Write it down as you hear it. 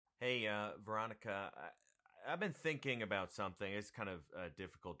Hey, Veronica, I've been thinking about something. It's kind of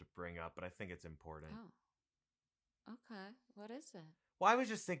difficult to bring up, but I think it's important. Oh, okay. What is it? Well, I was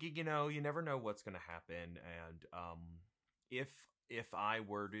just thinking, you never know what's going to happen, and if if I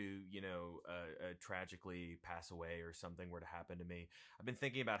were to, tragically pass away or something were to happen to me, I've been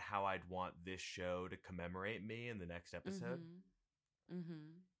thinking about how I'd want this show to commemorate me in the next episode. Mm-hmm.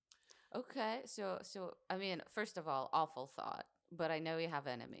 Mm-hmm. Okay. So I mean, first of all, awful thought, but I know you have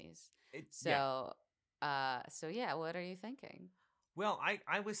enemies. Yeah. So yeah, what are you thinking? Well,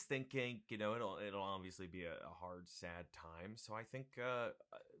 I was thinking, it'll obviously be a hard, sad time. So I think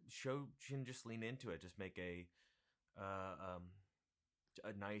show can just lean into it, just make uh, um,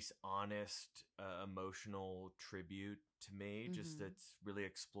 a nice, honest, emotional tribute to me. Just Mm-hmm. that really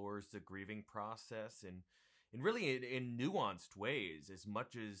explores the grieving process and really in nuanced ways, as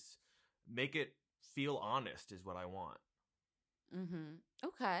much as make it feel honest is what I want. Mm-hmm.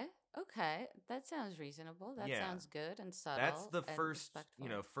 Okay. Okay. That sounds reasonable. That Yeah. sounds good and That's subtle the and first,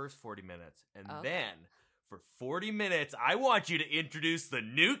 respectful. first 40 minutes. And Okay. then for 40 minutes, I want you to introduce the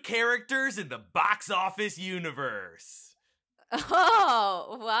new characters in the box office universe.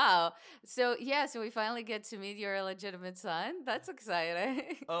 Oh, wow. So, yeah, so we finally get to meet your illegitimate son. That's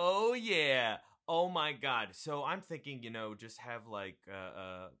exciting. Oh, yeah. Oh, my God. So I'm thinking, just have like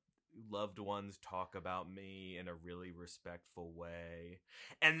loved ones talk about me in a really respectful way.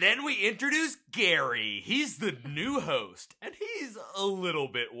 And then we introduce Gary. He's the new host, and he's a little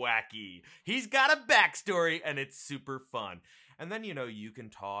bit wacky. He's got a backstory, and it's super fun. And then, you can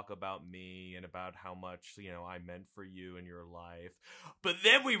talk about me and about how much, I meant for you in your life. But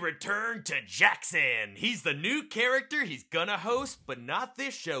then we return to Jackson. He's the new character. He's gonna host, but not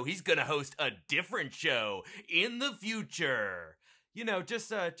this show. He's gonna host a different show in the future.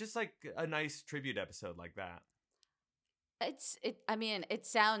 Just like a nice tribute episode like that. I mean, it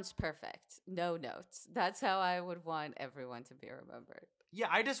sounds perfect. No notes. That's how I would want everyone to be remembered. Yeah,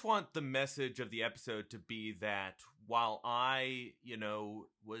 I just want the message of the episode to be that while I,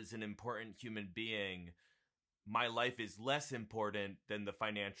 was an important human being, my life is less important than the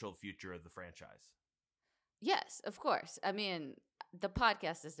financial future of the franchise. Yes, of course. I mean, the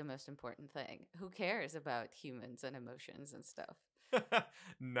podcast is the most important thing. Who cares about humans and emotions and stuff?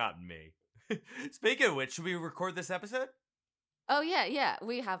 Not me. Speaking of which, should we record this episode? Oh, yeah, yeah.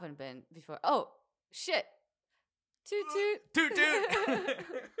 We haven't been before. Oh, shit. Toot toot. Toot toot.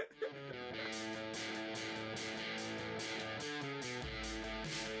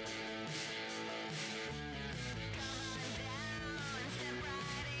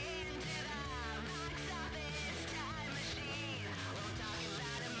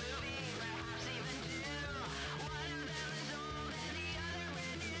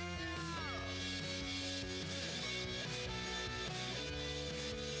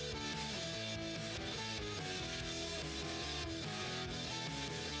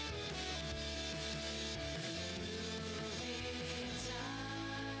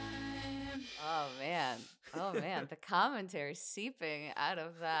 Oh man. Oh man. The commentary seeping out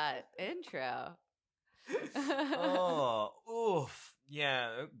of that intro. Oh, oof.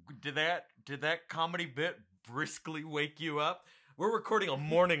 Yeah. Did that comedy bit briskly wake you up? We're recording a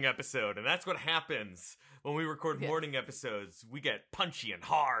morning episode, and that's what happens when we record Yes. morning episodes. We get punchy and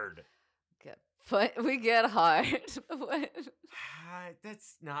hard. Good. But we get hard.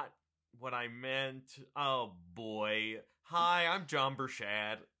 That's not what I meant. Oh boy. Hi, I'm John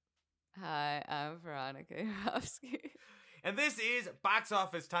Burchad. Hi, I'm Veronica Yarovsky. And this is Box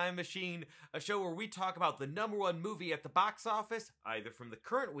Office Time Machine, a show where we talk about the number one movie at the box office, either from the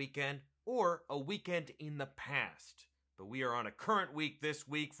current weekend or a weekend in the past. But we are on a current week this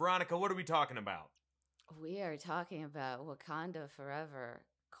week. Veronica, what are we talking about? We are talking about Wakanda Forever,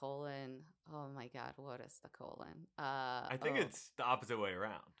 colon. Oh my god, what is the colon? I think it's the opposite way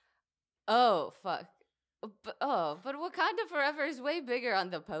around. Oh, fuck. But Wakanda Forever is way bigger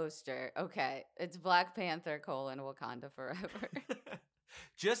on the poster. Okay, it's Black Panther, colon, Wakanda Forever.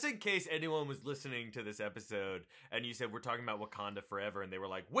 Just in case anyone was listening to this episode and you said we're talking about Wakanda Forever and they were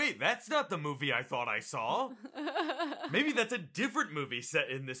like, wait, that's not the movie I thought I saw. Maybe that's a different movie set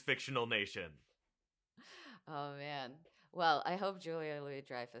in this fictional nation. Oh, man. Well, I hope Julia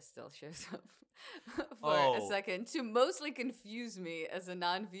Louis-Dreyfus still shows up for a second to mostly confuse me as a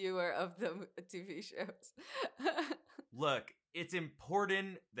non-viewer of the TV shows. Look, it's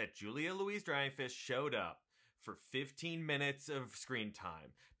important that Julia Louis-Dreyfus showed up for 15 minutes of screen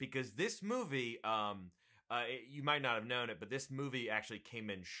time because this movie you might not have known it, but this movie actually came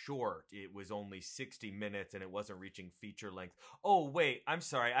in short. It was only 60 minutes and it wasn't reaching feature length. Oh, wait, I'm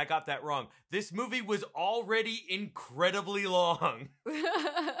sorry. I got that wrong. This movie was already incredibly long.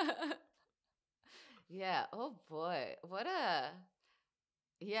 Yeah. Oh, boy.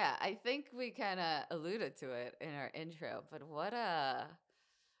 Yeah, I think we kind of alluded to it in our intro, but what a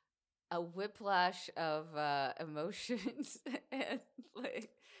whiplash of emotions and like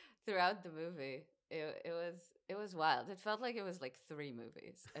throughout the movie. It was wild. It felt like it was like 3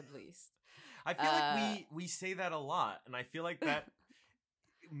 movies at least. I feel like we say that a lot, and I feel like that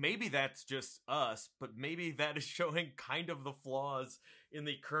maybe that's just us, but maybe that is showing kind of the flaws in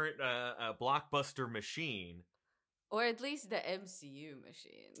the current blockbuster machine. Or at least the MCU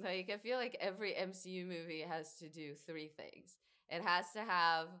machine. Like, I feel like every MCU movie has to do 3 things. It has to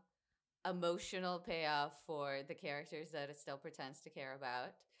have emotional payoff for the characters that it still pretends to care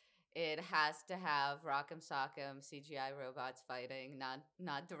about. It has to have Rock'em Sock'em CGI robots fighting,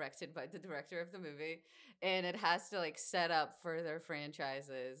 not directed by the director of the movie. And it has to like set up further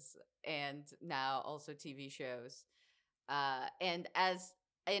franchises and now also TV shows. And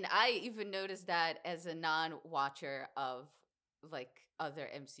I even noticed that as a non-watcher of like other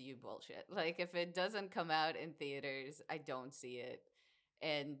MCU bullshit. Like if it doesn't come out in theaters, I don't see it.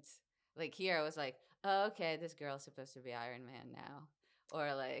 And like here I was like, oh, okay, this girl's supposed to be Iron Man now.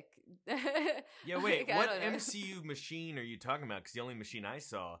 Or like yeah, wait, like, what MCU machine are you talking about? Because the only machine I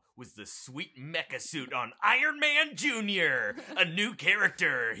saw was the sweet mecha suit on Iron Man Jr., a new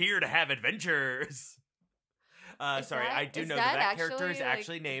character here to have adventures. Sorry, I do know that character is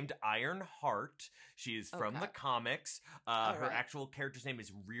actually named Ironheart. She is from the comics. Her actual character's name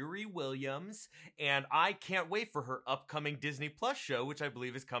is Riri Williams, and I can't wait for her upcoming Disney Plus show, which I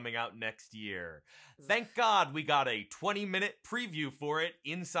believe is coming out next year. Thank God we got a 20-minute preview for it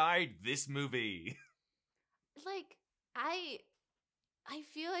inside this movie. Like, I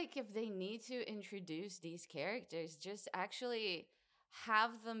feel like if they need to introduce these characters, just actually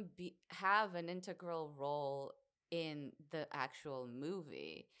have them have an integral role in the actual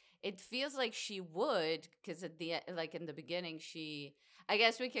movie. It feels like she would, because at the like in the beginning, I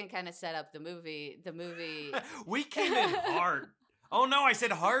guess we can kind of set up the movie. The movie we came in hard. Oh no, I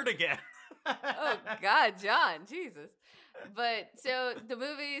said hard again. Oh God, John, Jesus! But so the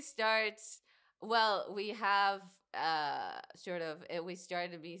movie starts. Well, we have we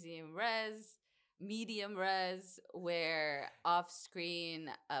start at medium res, where off screen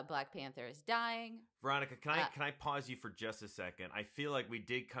Black Panther is dying. Veronica, can I pause you for just a second? I feel like we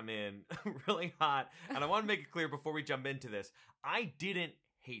did come in really hot, and I want to make it clear before we jump into this. I didn't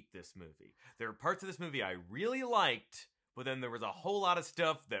hate this movie. There are parts of this movie I really liked, but then there was a whole lot of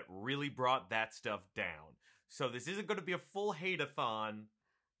stuff that really brought that stuff down. So this isn't going to be a full hate-a-thon.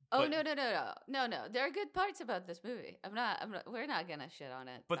 Oh, no. There are good parts about this movie. We're not gonna shit on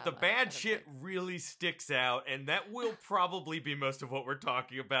it. But the bad shit really sticks out, and that will probably be most of what we're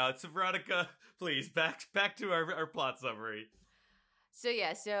talking about. So Veronica, please, back to our plot summary. So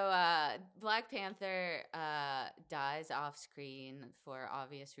Black Panther dies off screen for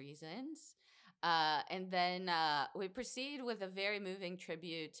obvious reasons. And then we proceed with a very moving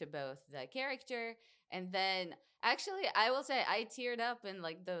tribute to both the character and then actually, I will say I teared up in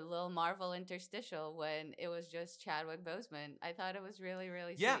like the little Marvel interstitial when it was just Chadwick Boseman. I thought it was really,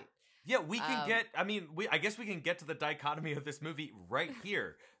 really sweet. Yeah, we can I guess we can get to the dichotomy of this movie right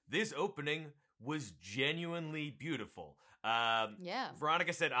here. This opening was genuinely beautiful.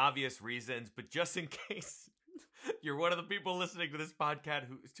 Veronica said obvious reasons, but just in case you're one of the people listening to this podcast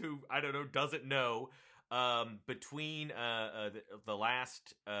who I don't know, doesn't know, between the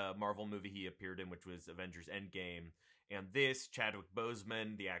last Marvel movie he appeared in, which was Avengers Endgame, and this, Chadwick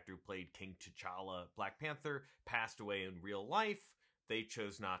Boseman, the actor who played King T'Challa, Black Panther, passed away in real life. They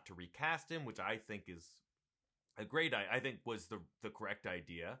chose not to recast him, which I think is I think was the correct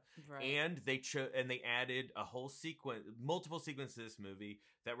idea. Right. And they added a whole multiple sequences to this movie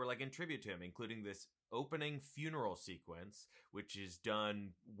that were like in tribute to him, including this opening funeral sequence, which is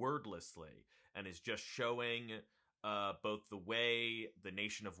done wordlessly and is just showing both the way the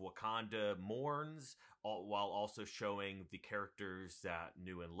nation of Wakanda mourns, while also showing the characters that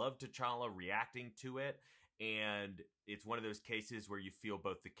knew and loved T'Challa reacting to it. And it's one of those cases where you feel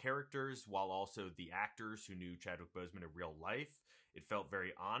both the characters while also the actors who knew Chadwick Boseman in real life. It felt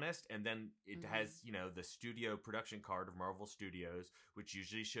very honest. And then it has, the studio production card of Marvel Studios, which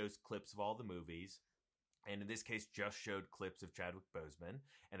usually shows clips of all the movies. And in this case, just showed clips of Chadwick Boseman.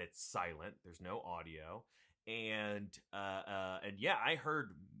 And it's silent. There's no audio. And I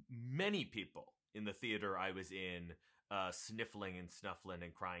heard many people in the theater I was in sniffling and snuffling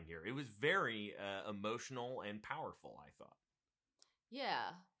and crying here. It was very emotional and powerful, I thought.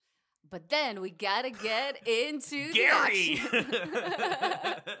 Yeah. But then we gotta get into Gary! the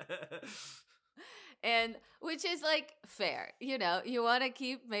action. And which is like fair, you know, you want to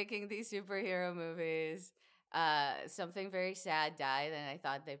keep making these superhero movies. Something very sad died, and I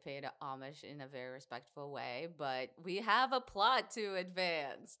thought they paid homage in a very respectful way, but we have a plot to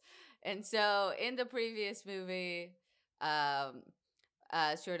advance. And so in the previous movie, um,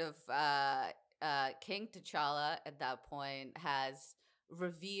 sort of King T'Challa at that point has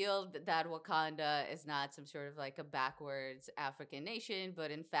revealed that Wakanda is not some sort of like a backwards African nation,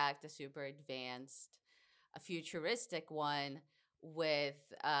 but in fact a super advanced, a futuristic one with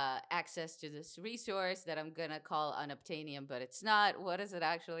access to this resource that I'm gonna call unobtainium, but it's not. What is it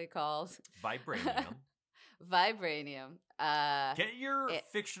actually called? Vibranium. Vibranium. Get your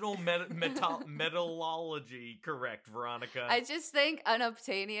fictional metallology correct, Veronica. I just think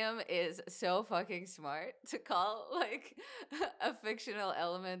unobtainium is so fucking smart to call like a fictional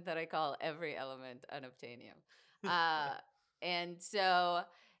element that I call every element unobtainium. And so,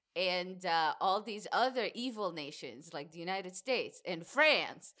 and all these other evil nations like the United States and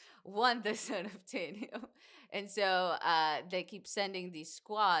France want this unobtainium. And so they keep sending these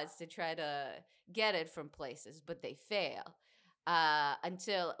squads to try to get it from places, but they fail.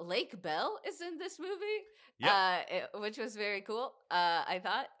 Until Lake Bell is in this movie, which was very cool, I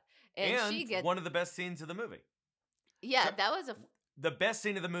thought. And she gets one of the best scenes of the movie. Yeah, that was the best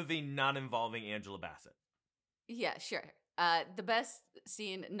scene of the movie not involving Angela Bassett. Yeah, sure. The best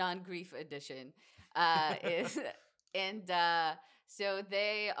scene, non-grief edition, is, and so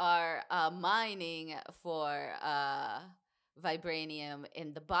they are mining for vibranium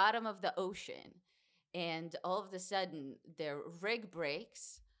in the bottom of the ocean. And all of a sudden, their rig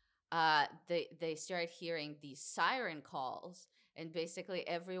breaks. They start hearing these siren calls, and basically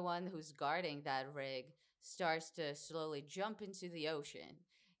everyone who's guarding that rig starts to slowly jump into the ocean.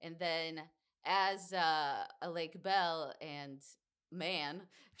 And then, as Lake Bell and Man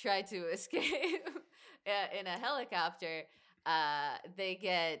try to escape in a helicopter, they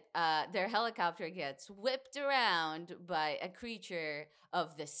get their helicopter gets whipped around by a creature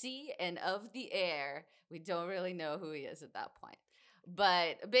of the sea and of the air. We don't really know who he is at that point,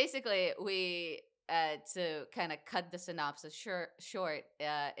 but basically we to kind of cut the synopsis short,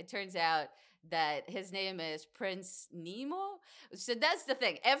 it turns out that his name is Prince Nemo. So that's the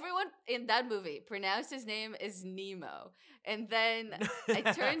thing, everyone in that movie pronounced his name as Nemo, and then it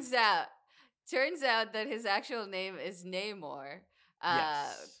turns out that his actual name is Namor.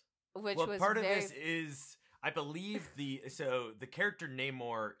 Yes. Which well, was part of this is, I believe the character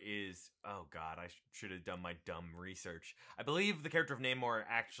Namor is, oh god, I should have done my dumb research. I believe the character of Namor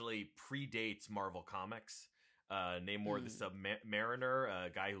actually predates Marvel Comics. Namor the Submariner, a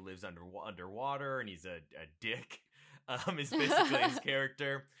guy who lives underwater, and he's a dick, is basically his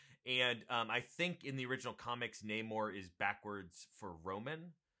character. And I think in the original comics, Namor is backwards for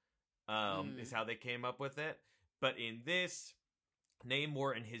Roman. Is how they came up with it. But in this,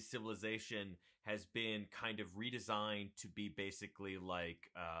 Namor and his civilization has been kind of redesigned to be basically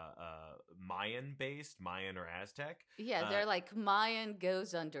like Mayan based, Mayan or Aztec. Yeah, they're like Mayan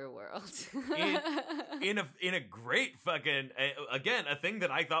goes underworld. in a great fucking, again, a thing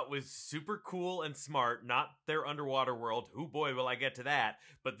that I thought was super cool and smart, not their underwater world. Oh boy, will I get to that.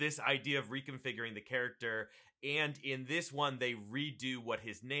 But this idea of reconfiguring the character. And in this one, they redo what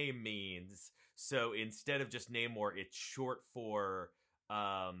his name means. So instead of just Namor, it's short for,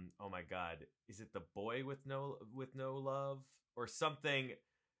 oh my god, is it the boy with no love or something,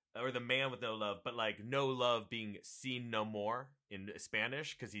 or the man with no love? But like no love being Sin no more in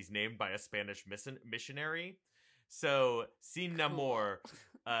Spanish because he's named by a Spanish missionary. So Sin Namor,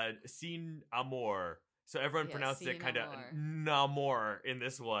 Sin Amor. So everyone pronounced it kind of Namor in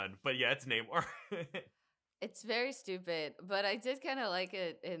this one, but yeah, it's Namor. It's very stupid, but I did kind of like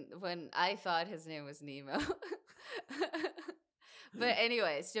it when I thought his name was Nemo. But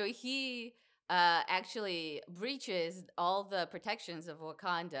anyway, so he actually breaches all the protections of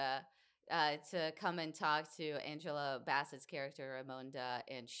Wakanda to come and talk to Angela Bassett's character, Ramonda,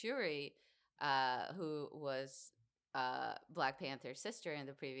 and Shuri, who was Black Panther's sister in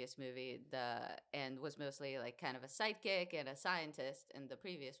the previous movie, and was mostly like kind of a sidekick and a scientist in the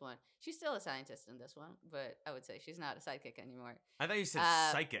previous one. She's still a scientist in this one, but I would say she's not a sidekick anymore. I thought you said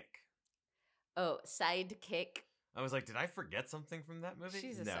psychic. Oh, sidekick. I was like, did I forget something from that movie?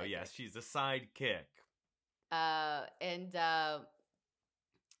 She's a no, sidekick. yes, she's a sidekick.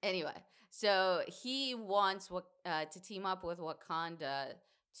 Anyway, so he wants to team up with Wakanda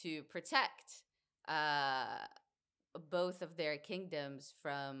to protect both of their kingdoms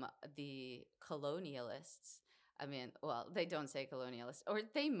from the colonialists. I mean, well, they don't say colonialists, or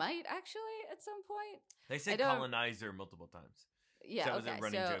they might actually at some point. They say colonizer multiple times. Yeah, that was a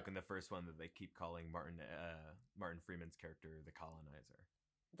running joke in the first one that they keep calling Martin Freeman's character the colonizer.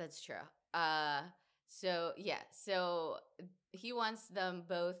 That's true. So he wants them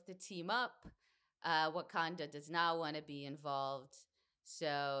both to team up. Wakanda does not want to be involved,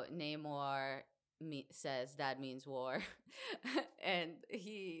 so Namor says that means war, and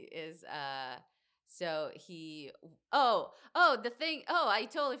he is I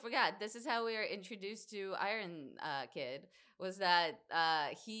totally forgot. This is how we were introduced to Iron Kid, was that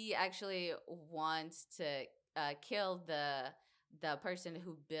he actually wants to kill the person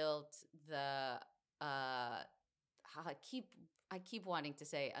who built the I keep wanting to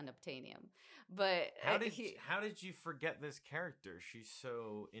say unobtainium, but how did you forget this character? She's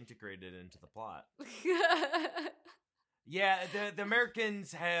so integrated into the plot. Yeah, the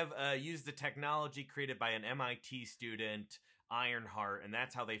Americans have used the technology created by an MIT student, Ironheart, and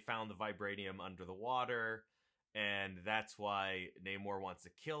that's how they found the vibranium under the water, and that's why Namor wants to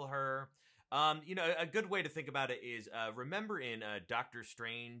kill her. A good way to think about it is remember in Doctor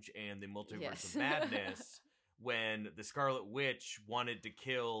Strange and the Multiverse of Madness when the Scarlet Witch wanted to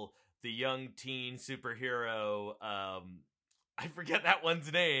kill the young teen superhero, I forget that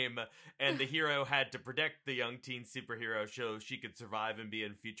one's name, and the hero had to protect the young teen superhero so she could survive and be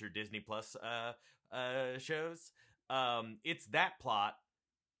in future Disney Plus shows. It's that plot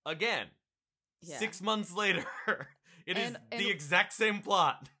again. Yeah. 6 months later. It is the exact same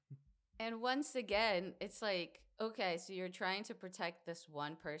plot. And once again, it's like, okay, so you're trying to protect this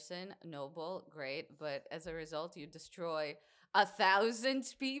one person, noble, great, but as a result, you destroy 1,000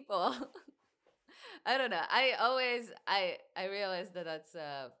 people. I don't know. I realize that's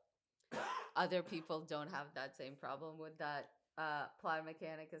other people don't have that same problem with that plot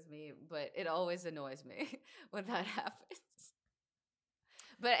mechanic as me, but it always annoys me when that happens.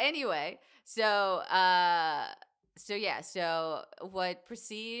 But anyway, so what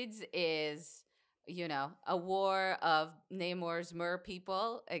proceeds is, a war of Namor's Mer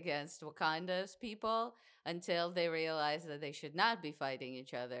people against Wakanda's people until they realize that they should not be fighting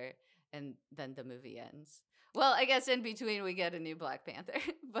each other. And then the movie ends. Well, I guess in between we get a new Black Panther,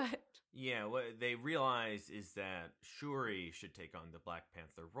 but... Yeah, what they realize is that Shuri should take on the Black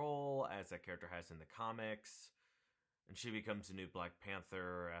Panther role, as that character has in the comics. And she becomes a new Black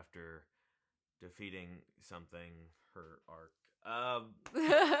Panther after defeating something, her arc.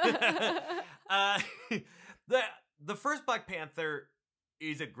 The first Black Panther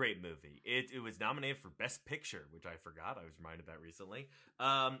is a great movie. It was nominated for Best Picture, which I forgot. I was reminded of that recently.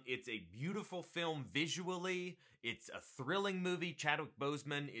 It's a beautiful film visually. It's a thrilling movie. Chadwick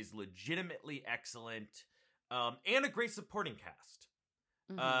Boseman is legitimately excellent, and a great supporting cast.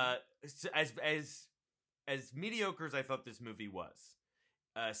 Mm-hmm. As mediocre as I thought this movie was,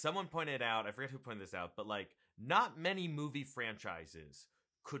 someone pointed out, I forget who pointed this out, but not many movie franchises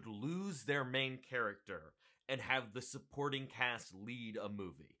could lose their main character and have the supporting cast lead a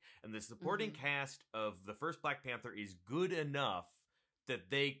movie. And the supporting cast of the first Black Panther is good enough that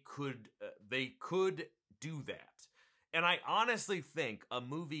they could do that. And I honestly think a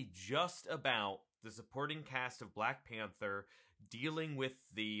movie just about the supporting cast of Black Panther dealing with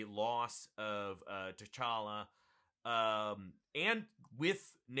the loss of T'Challa and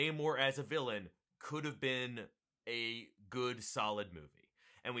with Namor as a villain could have been a good, solid movie.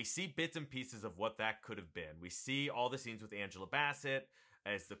 And we see bits and pieces of what that could have been. We see all the scenes with Angela Bassett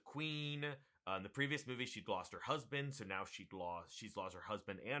as the queen. In the previous movie, she'd lost her husband, so now she's lost her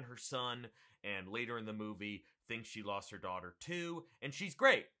husband and her son. And later in the movie, thinks she lost her daughter too, and she's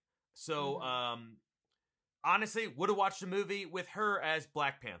great. So, honestly, would have watched a movie with her as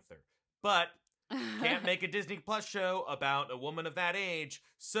Black Panther, but can't make a Disney Plus show about a woman of that age.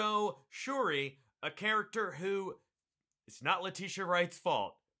 So Shuri, a character who, it's not Letitia Wright's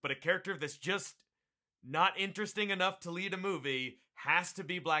fault, but a character that's just not interesting enough to lead a movie, has to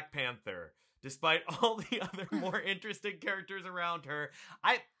be Black Panther, despite all the other more interesting characters around her.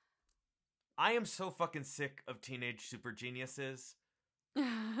 I am so fucking sick of teenage super geniuses.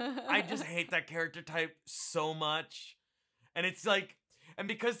 I just hate that character type so much. And it's and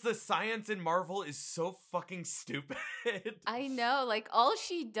because the science in Marvel is so fucking stupid. I know, all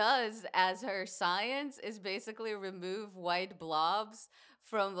she does as her science is basically remove white blobs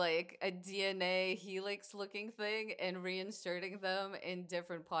from a DNA helix looking thing and reinserting them in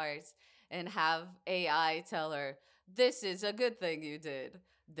different parts and have AI tell her, this is a good thing you did.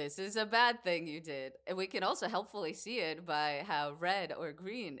 This is a bad thing you did. And we can also helpfully see it by how red or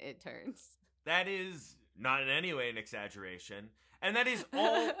green it turns. That is not in any way an exaggeration. And that is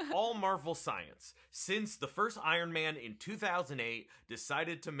all Marvel science. Since the first Iron Man in 2008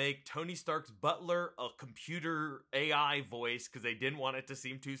 decided to make Tony Stark's butler a computer AI voice because they didn't want it to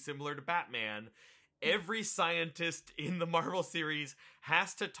seem too similar to Batman, every scientist in the Marvel series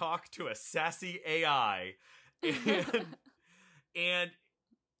has to talk to a sassy AI. And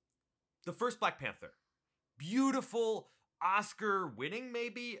the first Black Panther, beautiful, Oscar-winning,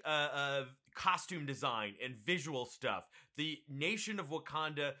 maybe, costume design and visual stuff. The nation of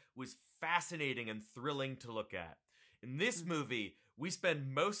Wakanda was fascinating and thrilling to look at. In this movie, we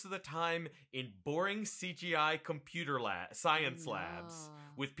spend most of the time in boring CGI computer science labs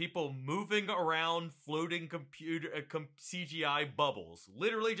with people moving around floating CGI bubbles,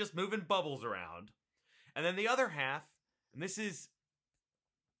 literally just moving bubbles around. And then the other half, and this is,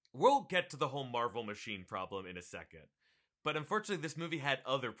 we'll get to the whole Marvel machine problem in a second. But unfortunately, this movie had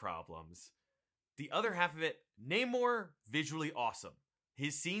other problems. The other half of it, Namor, visually awesome.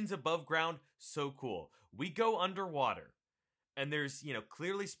 His scenes above ground, so cool. We go underwater, and there's,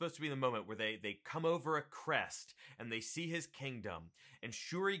 clearly supposed to be the moment where they come over a crest, and they see his kingdom, and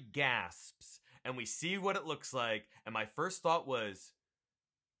Shuri gasps, and we see what it looks like, and my first thought was,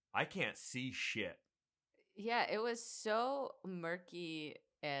 I can't see shit. Yeah, it was so murky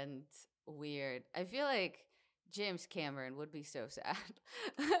and weird. I feel like James Cameron would be so sad.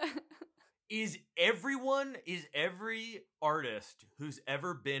 Is every artist who's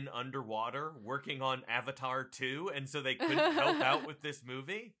ever been underwater working on Avatar 2 and so they couldn't help out with this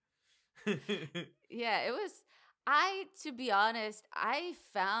movie? Yeah, it was, to be honest, I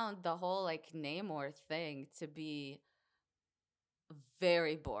found the whole Namor thing to be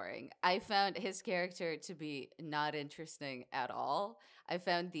very boring. I found his character to be not interesting at all. I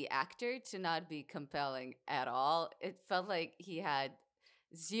found the actor to not be compelling at all. It felt like he had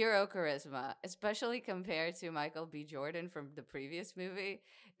zero charisma, especially compared to Michael B. Jordan from the previous movie.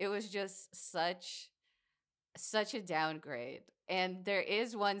 It was just such a downgrade. And there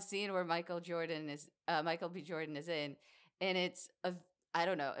is one scene where Michael B. Jordan is in, and it's I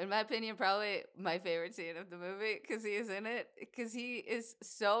don't know, in my opinion, probably my favorite scene of the movie because he is in it, because he is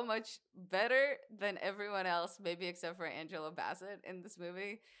so much better than everyone else, maybe except for Angela Bassett in this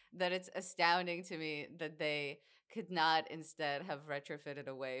movie, that it's astounding to me that they could not instead have retrofitted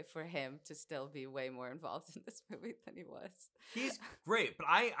a way for him to still be way more involved in this movie than he was. He's great, but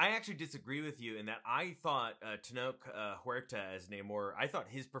I actually disagree with you in that I thought Tenoch Huerta as Namor, I thought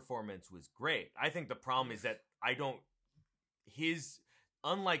his performance was great. I think the problem is that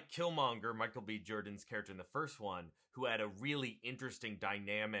unlike Killmonger, Michael B. Jordan's character in the first one, who had a really interesting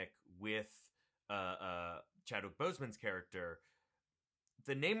dynamic with Chadwick Boseman's character,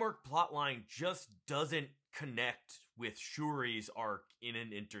 the Namor plotline just doesn't connect with Shuri's arc in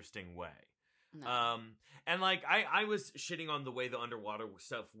an interesting way. No. And I was shitting on the way the underwater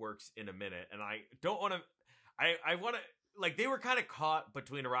stuff works in a minute, and I don't want to. I want to, they were kind of caught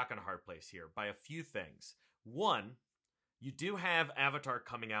between a rock and a hard place here by a few things. One, you do have Avatar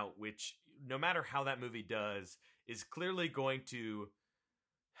coming out, which, no matter how that movie does, is clearly going to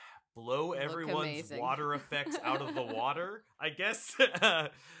blow everyone's water effects out of the water, I guess.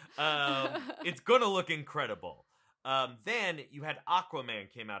 It's going to look incredible. Then you had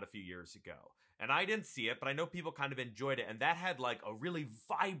Aquaman came out a few years ago. And I didn't see it, but I know people kind of enjoyed it. And that had a really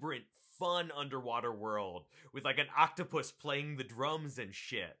vibrant, fun underwater world with an octopus playing the drums and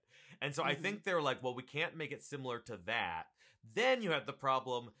shit. And so I think they're well, we can't make it similar to that. Then you have the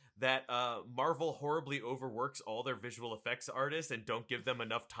problem that Marvel horribly overworks all their visual effects artists and don't give them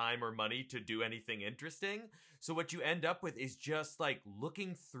enough time or money to do anything interesting. So what you end up with is just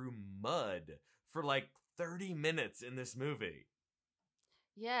looking through mud for 30 minutes in this movie.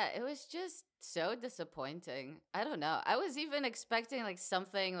 Yeah, it was just so disappointing. I don't know. I was even expecting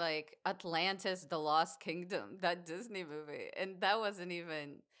something like Atlantis, The Lost Kingdom, that Disney movie. And that wasn't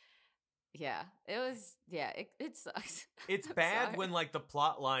even... Yeah, it was, it sucks. It's bad when the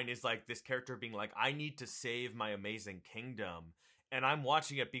plot line is this character being I need to save my amazing kingdom. And I'm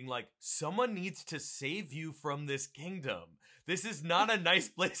watching it being someone needs to save you from this kingdom. This is not a nice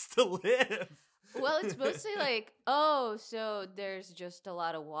place to live. Well, it's mostly so there's just a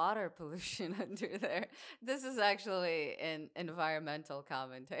lot of water pollution under there. This is actually an environmental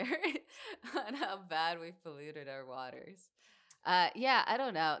commentary on how bad we've polluted our waters. Yeah, I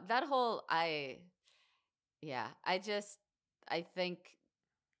don't know. That whole, I think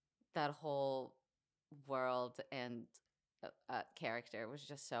that whole world and character was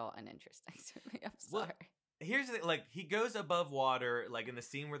just so uninteresting to me. I'm sorry. Well, here's the thing, he goes above water, in the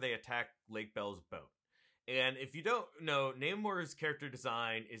scene where they attack Lake Bell's boat. And if you don't know, Namor's character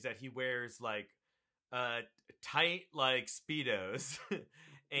design is that he wears, tight like Speedos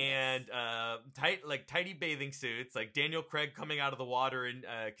and tighty bathing suits, like Daniel Craig coming out of the water in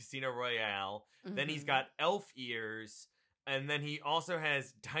Casino Royale. Mm-hmm. Then he's got elf ears, and then he also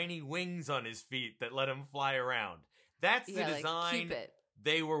has tiny wings on his feet that let him fly around. That's the design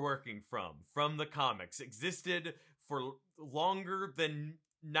they were working from the comics. Existed for longer than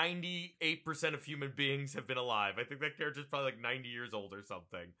 98% of human beings have been alive. I think that character's probably like 90 years old or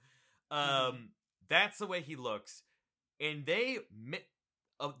something. That's the way he looks. And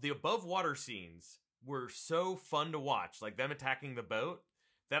the above water scenes were so fun to watch, like them attacking the boat,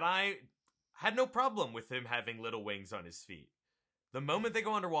 that I had no problem with him having little wings on his feet. The moment they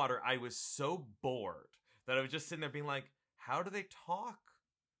go underwater, I was so bored that I was just sitting there being like, how do they talk?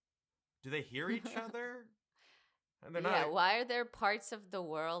 Do they hear each other? And they're not... why are there parts of the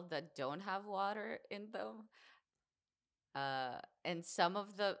world that don't have water in them? And some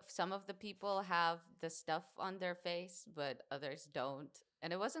of the people have the stuff on their face, but others don't.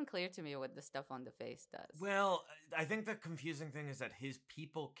 And it wasn't clear to me what the stuff on the face does. Well, I think the confusing thing is that his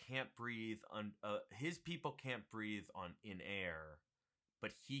people can't breathe in air,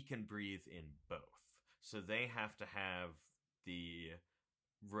 but he can breathe in both. So they have to have the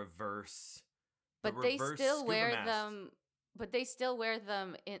reverse. But they still wear them. But they still wear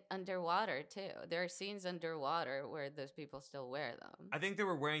them underwater too. There are scenes underwater where those people still wear them. I think they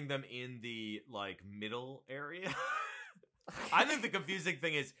were wearing them in the middle area. I think the confusing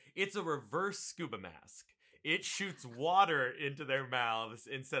thing is it's a reverse scuba mask. It shoots water into their mouths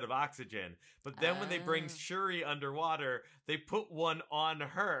instead of oxygen. But then when they bring Shuri underwater, they put one on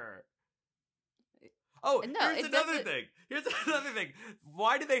her. Oh, no, here's another thing.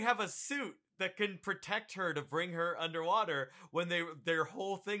 Why do they have a suit that can protect her to bring her underwater when their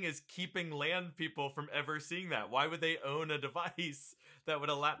whole thing is keeping land people from ever seeing that? Why would they own a device that would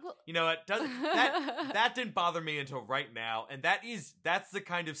allow? Well, that didn't bother me until right now, and that's the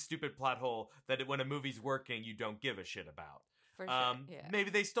kind of stupid plot hole that when a movie's working, you don't give a shit about. For sure, yeah. Maybe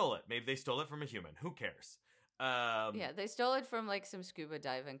they stole it. Maybe they stole it from a human. Who cares? They stole it from some scuba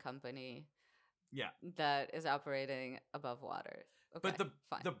diving company. Yeah, that is operating above water. Okay,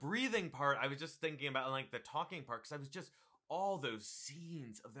 but the breathing part, I was just thinking about the talking part, because I was just all those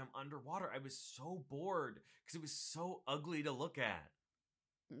scenes of them underwater. I was so bored because it was so ugly to look at.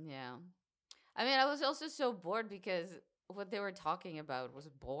 Yeah, I mean, I was also so bored because what they were talking about was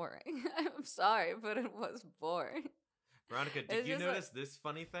boring. I'm sorry, but it was boring. Veronica, did you notice this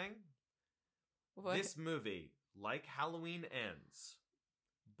funny thing? What? This movie, like Halloween Ends,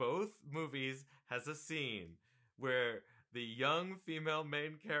 both movies has a scene where the young female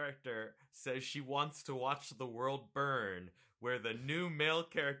main character says she wants to watch the world burn, where the new male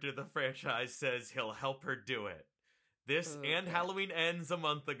character of the franchise says he'll help her do it. This and Halloween Ends a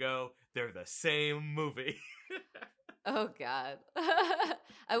month ago, they're the same movie. Oh, God.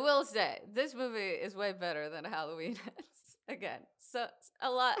 I will say, this movie is way better than Halloween Ends. Again, so a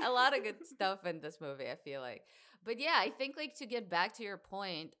lot of good stuff in this movie, I feel like. But yeah, I think to get back to your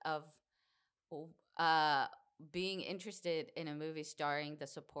point of being interested in a movie starring the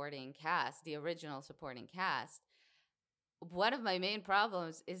supporting cast, the original supporting cast, one of my main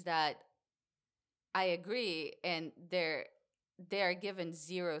problems is that I agree, and they're given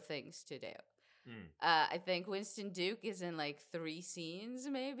zero things to do. I think Winston Duke is in 3 scenes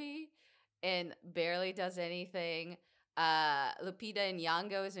maybe, and barely does anything. Lupita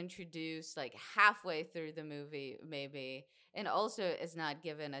Nyong'o is introduced halfway through the movie maybe, and also is not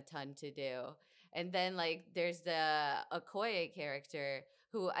given a ton to do. And then there's the Okoye character,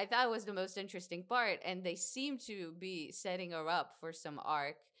 who I thought was the most interesting part, and they seem to be setting her up for some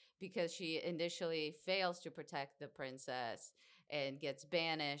arc because she initially fails to protect the princess and gets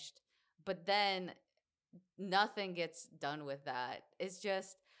banished, but then nothing gets done with that. It's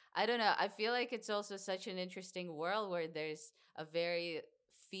just, I don't know. I feel like it's also such an interesting world where there's a very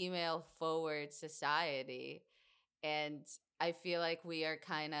female-forward society, and I feel like we are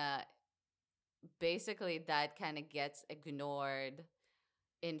kind of, basically that kind of gets ignored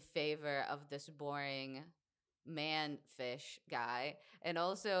in favor of this boring man-fish guy. And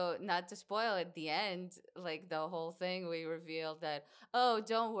also, not to spoil, at the end, the whole thing, we revealed that, oh,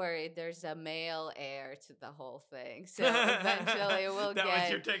 don't worry, there's a male heir to the whole thing. So eventually we'll that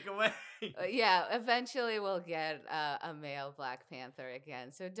was your takeaway? Yeah, eventually we'll get a male Black Panther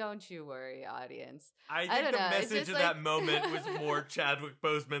again. So don't you worry, audience. I think the message of that moment was more Chadwick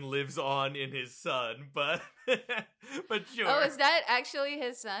Boseman lives on in his son, but sure. Oh, is that actually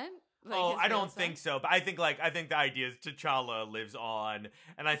his son? Like Oh, his I real don't son? think so. But I think the idea is T'Challa lives on,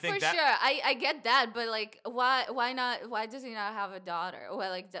 and I think For that sure, I get that, but like, why not? Why does he not have a daughter? Why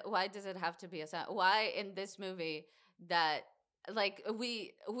like why does it have to be a son? Why in this movie that like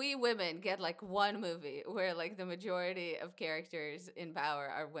we women get like one movie where like the majority of characters in power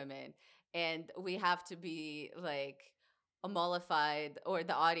are women, and we have to be like mollified, or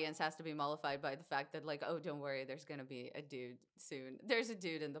the audience has to be mollified by the fact that like, oh, don't worry, there's gonna be a dude soon. There's a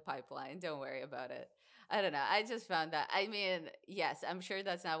dude in the pipeline. Don't worry about it. I don't know. I just found that. I mean, yes, I'm sure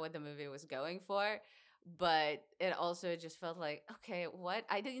that's not what the movie was going for, but it also just felt like, okay, what?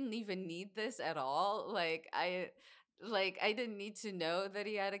 I didn't even need this at all. Like I didn't need to know that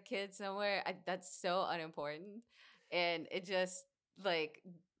he had a kid somewhere. That's so unimportant, and it just like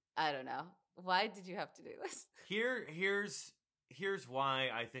I don't know. Why did you have to do this? Here's why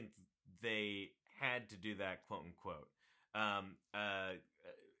I think they had to do that, quote unquote. Um, uh,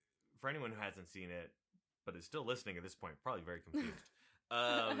 for anyone who hasn't seen it but is still listening at this point, probably very confused.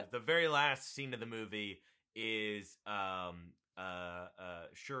 The very last scene of the movie is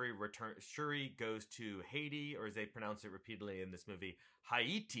Shuri goes to Haiti, or as they pronounce it repeatedly in this movie,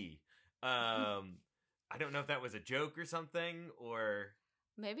 Haiti. I don't know if that was a joke or something, or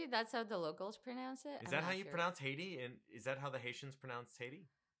Maybe that's how the locals pronounce it. is I'm that how not you sure. pronounce Haiti? And is that how the Haitians pronounce Haiti?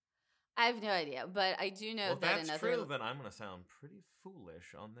 I have no idea, but I do know Well, if that that's in true, other then I'm going to sound pretty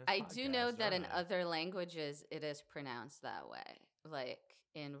foolish on this I do know podcast, that in aren't I? other languages it is pronounced that way. Like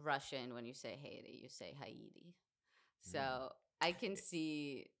in Russian, when you say Haiti, you say Haiti. Hmm. So I can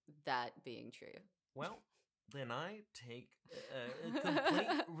see that being true. Well, then I take a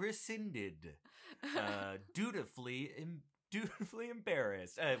complaint rescinded. Dutifully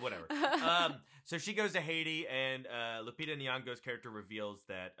embarrassed. Whatever. So she goes to Haiti, and Lupita Nyong'o's character reveals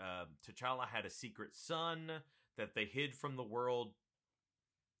that T'Challa had a secret son that they hid from the world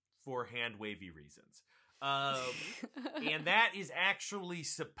for hand-wavy reasons. And that is actually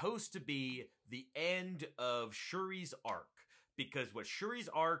supposed to be the end of Shuri's arc. Because what Shuri's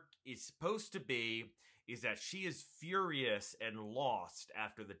arc is supposed to be is that she is furious and lost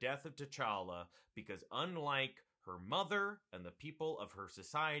after the death of T'Challa, because unlike her mother and the people of her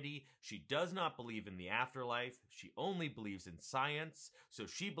society, she does not believe in the afterlife. She only believes in science. So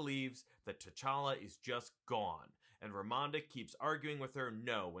she believes that T'Challa is just gone. And Ramonda keeps arguing with her,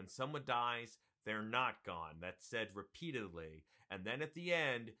 no, when someone dies, they're not gone. That's said repeatedly. And then at the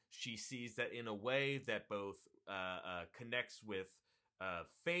end, she sees that in a way that both connects with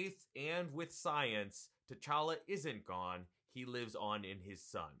faith and with science, T'Challa isn't gone. He lives on in his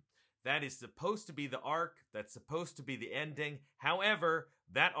son. That is supposed to be the arc. That's supposed to be the ending. However,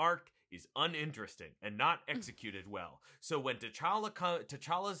 that arc is uninteresting and not executed well. So when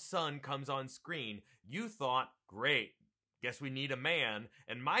T'Challa's son comes on screen, you thought, great, guess we need a man.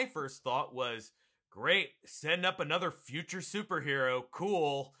 And my first thought was, great, send up another future superhero.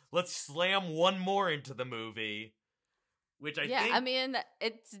 Cool. Let's slam one more into the movie. Which I think... I mean,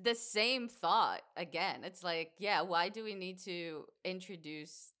 it's the same thought again. It's like, yeah, why do we need to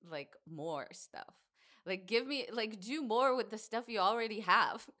introduce like more stuff? Like, give me, like, do more with the stuff you already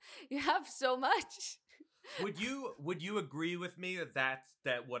have. You have so much. Would you agree with me that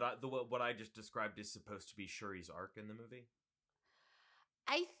what I just described is supposed to be Shuri's arc in the movie?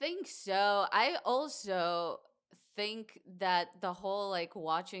 I think so. I also think that the whole like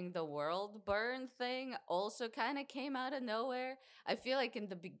watching the world burn thing also kind of came out of nowhere. I feel like in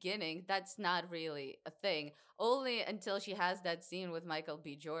the beginning that's not really a thing. Only until she has that scene with Michael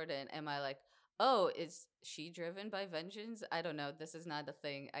B. Jordan am I like, oh, is she driven by vengeance? I don't know. This is not a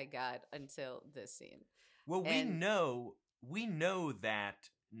thing I got until this scene. Well, And we know that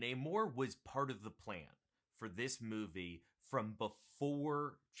Namor was part of the plan for this movie from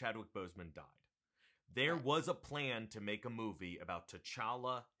before Chadwick Boseman died. There Right. was a plan to make a movie about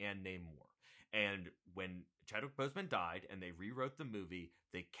T'Challa and Namor. And when Chadwick Boseman died and they rewrote the movie,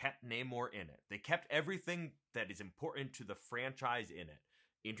 they kept Namor in it. They kept everything that is important to the franchise in it.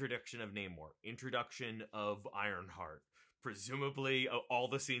 Introduction of Namor, introduction of Ironheart, presumably all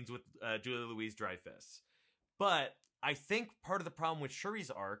the scenes with Julia Louis-Dreyfus. But I think part of the problem with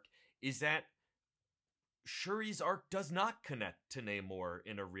Shuri's arc is that Shuri's arc does not connect to Namor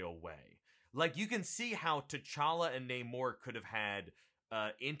in a real way. Like, you can see how T'Challa and Namor could have had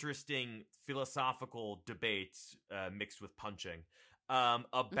interesting philosophical debates mixed with punching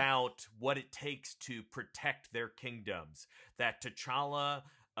about what it takes to protect their kingdoms. That T'Challa,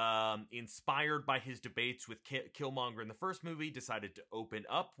 inspired by his debates with Killmonger in the first movie, decided to open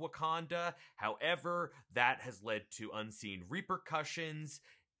up Wakanda. However, that has led to unseen repercussions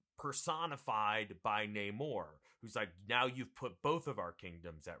personified by Namor, who's like, now you've put both of our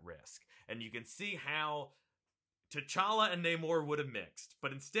kingdoms at risk. And you can see how T'Challa and Namor would have mixed.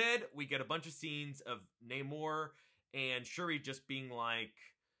 But instead, we get a bunch of scenes of Namor and Shuri just being like,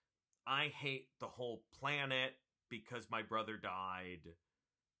 I hate the whole planet because my brother died.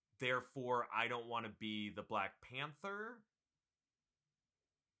 Therefore, I don't want to be the Black Panther.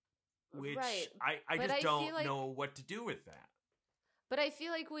 Which Right. I But just I don't feel like- know what to do with that. But I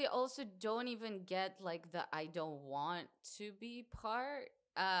feel like we also don't even get like the I don't want to be part.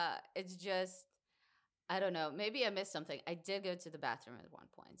 It's just I don't know. Maybe I missed something. I did go to the bathroom at one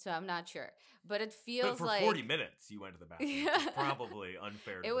point, so I'm not sure. But it feels But for like 40 minutes, you went to the bathroom. Yeah. Which is probably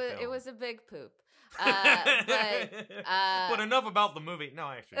unfair to it was the film. it was a big poop. But enough about the movie. No,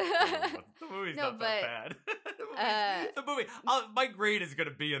 actually, the movie's No, not that but, bad. The movie, my grade is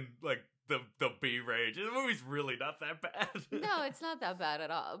gonna be in like the B range. The movie's really not that bad. no, it's not that bad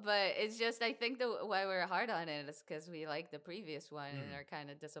at all. But it's just I think why we're hard on it is because we like the previous one and are kind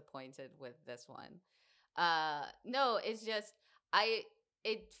of disappointed with this one. No, it's just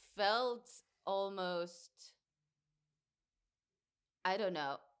it felt almost I don't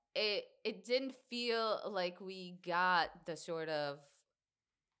know. It didn't feel like we got the sort of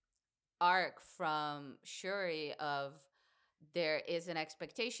arc from Shuri of there is an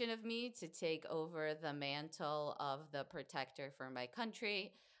expectation of me to take over the mantle of the protector for my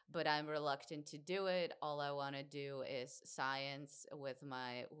country, but I'm reluctant to do it. All I want to do is science with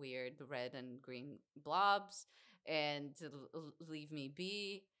my weird red and green blobs and leave me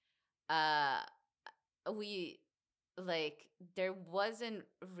be. We like there wasn't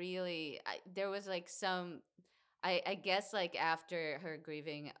really there was like some I guess like after her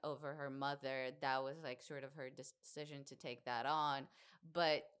grieving over her mother, that was like sort of her decision to take that on.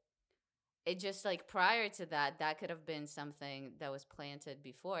 But it just like prior to that, that could have been something that was planted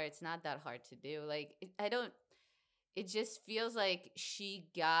before. It's not that hard to do. Like, it just feels like she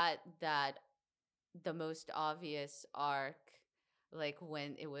got that the most obvious arc, like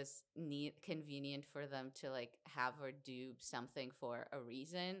when it was convenient for them to like have her do something for a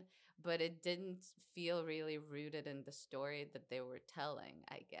reason, but it didn't feel really rooted in the story that they were telling,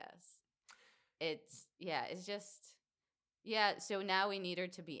 I guess. It's just so now we need her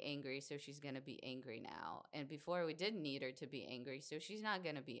to be angry, so she's going to be angry now. And before we didn't need her to be angry, so she's not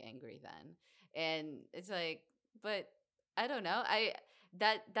going to be angry then. And it's like, but I don't know.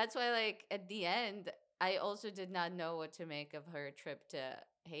 That's why like at the end I also did not know what to make of her trip to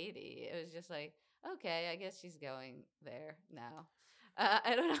Haiti. It was just like, okay, I guess she's going there now.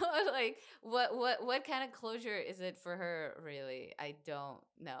 I don't know, like what kind of closure is it for her? Really, I don't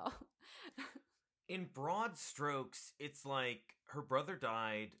know. In broad strokes, it's like her brother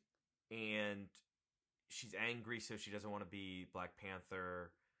died, and she's angry, so she doesn't want to be Black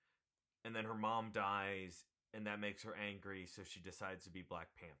Panther. And then her mom dies, and that makes her angry, so she decides to be Black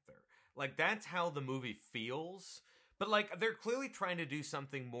Panther. Like, that's how the movie feels. But, like, they're clearly trying to do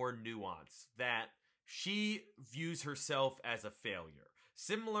something more nuanced, that she views herself as a failure.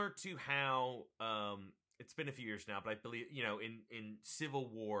 Similar to how, it's been a few years now, but I believe, in Civil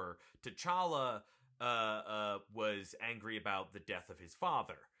War, T'Challa was angry about the death of his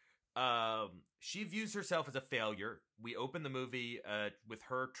father. She views herself as a failure. We open the movie with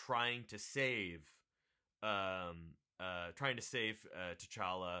her trying to save T'Challa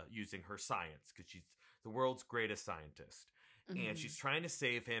using her science, because she's the world's greatest scientist. Mm-hmm. And she's trying to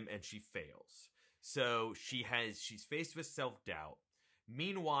save him, and she fails. So she's faced with self-doubt.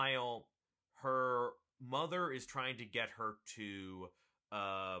 Meanwhile, her mother is trying to get her to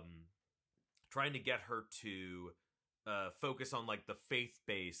focus on like the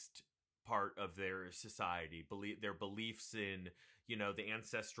faith-based part of their society, their beliefs in, the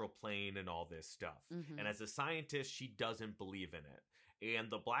ancestral plane and all this stuff. Mm-hmm. And as a scientist, she doesn't believe in it. And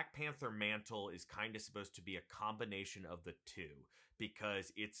the Black Panther mantle is kind of supposed to be a combination of the two,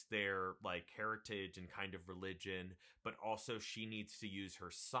 because it's their like heritage and kind of religion, but also she needs to use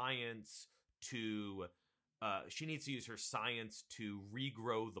her science to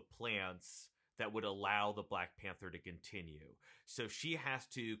regrow the plants that would allow the Black Panther to continue. So she has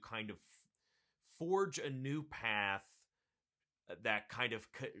to kind of forge a new path that kind of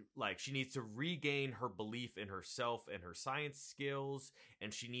like she needs to regain her belief in herself and her science skills,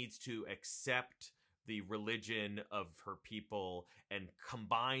 and she needs to accept the religion of her people and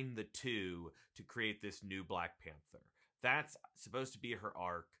combine the two to create this new Black Panther. That's supposed to be her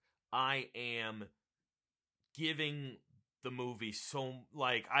arc. I am giving the movie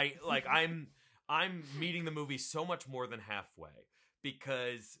I'm meeting the movie so much more than halfway,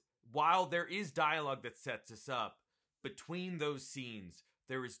 because while there is dialogue that sets us up, between those scenes,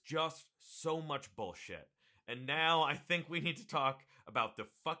 there is just so much bullshit. And now I think we need to talk about the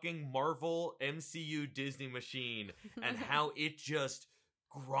fucking Marvel MCU Disney machine and how it just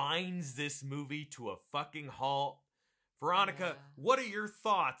grinds this movie to a fucking halt. Veronica, what are your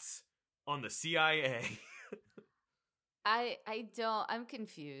thoughts on the CIA? I'm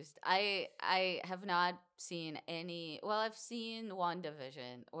confused. I have not seen any. Well, I've seen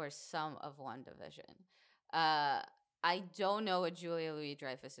WandaVision or some of WandaVision. I don't know what Julia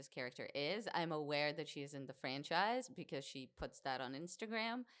Louis-Dreyfus's character is. I'm aware that she's in the franchise because she puts that on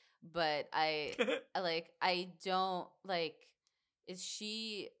Instagram. But I don't like. Is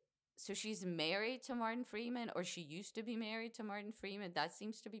she? So she's married to Martin Freeman, or she used to be married to Martin Freeman. That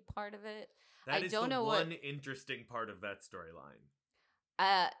seems to be part of it. That is the one interesting part of that storyline.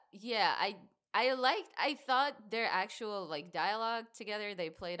 Yeah, I thought their actual like dialogue together,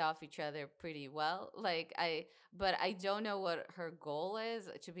 they played off each other pretty well. But I don't know what her goal is.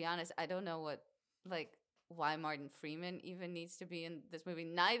 To be honest, I don't know why Martin Freeman even needs to be in this movie.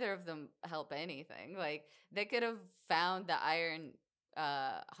 Neither of them help anything. Like, they could have found the Iron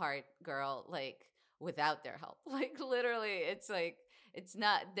Heart girl without their help. Like, literally, it's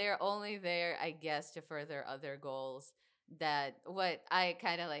not, they're only there, I guess, to further other goals. That what I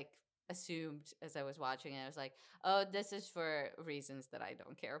kind of assumed as I was watching it. I was like, oh, this is for reasons that I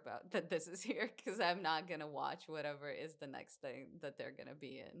don't care about, that this is here, because I'm not gonna watch whatever is the next thing that they're gonna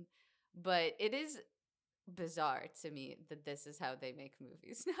be in. But it is bizarre to me that this is how they make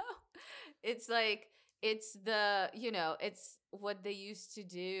movies now. It's it's it's what they used to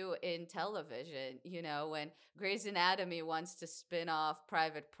do in television. When Grey's Anatomy wants to spin off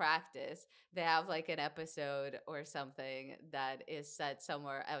Private Practice, they have an episode or something that is set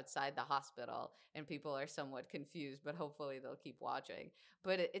somewhere outside the hospital and people are somewhat confused, but hopefully they'll keep watching.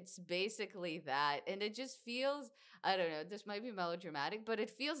 But it's basically that. And it just feels, I don't know, this might be melodramatic, but it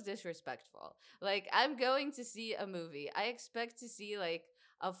feels disrespectful. I'm going to see a movie. I expect to see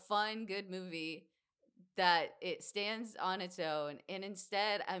a fun, good movie that it stands on its own, and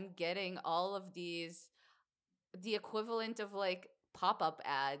instead I'm getting all of the equivalent of pop-up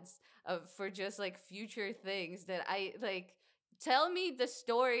ads for just future things that I tell me the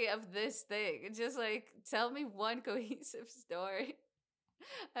story of this thing. Just tell me one cohesive story.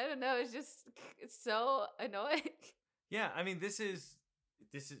 I don't know, it's so annoying. Yeah, I mean, this is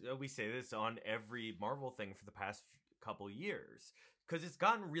we say this on every Marvel thing for the past couple years, because it's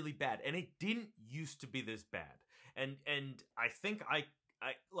gotten really bad, and it didn't used to be this bad. And I think I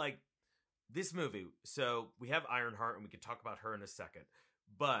like this movie. So we have Ironheart, and we can talk about her in a second.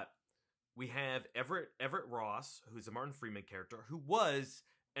 But we have Everett Ross, who's a Martin Freeman character, who was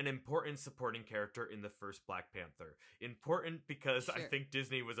an important supporting character in the first Black Panther. Important because sure. I think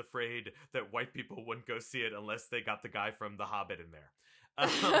Disney was afraid that white people wouldn't go see it unless they got the guy from The Hobbit in there.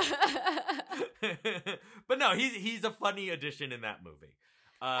 But no, he's a funny addition in that movie.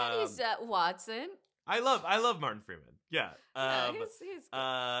 And he's Watson. I love Martin Freeman. Yeah,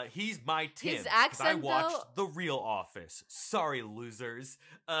 he's my Tim. His accent, I watched The Real Office. Sorry, losers.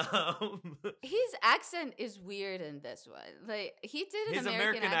 His accent is weird in this one. He did an his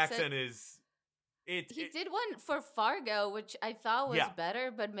American accent is. He did one for Fargo, which I thought was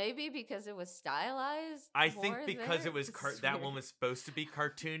better, but maybe because it was stylized. I think because it was that one was supposed to be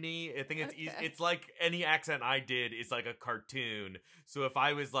cartoony. I think it's it's like any accent I did is like a cartoon. So if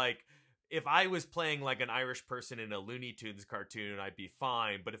I was playing an Irish person in a Looney Tunes cartoon, I'd be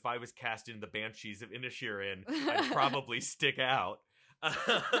fine. But if I was cast in the Banshees of Inisherin, I'd probably stick out.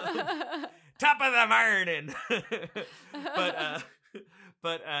 Top of the morning.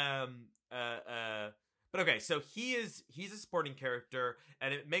 But okay, so he's a supporting character,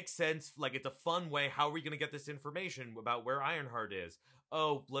 and it makes sense. It's a fun way. How are we going to get this information about where Ironheart is?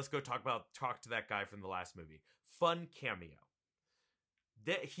 Oh, let's go talk to that guy from the last movie. Fun cameo.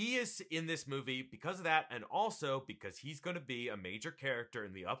 That he is in this movie because of that, and also because he's going to be a major character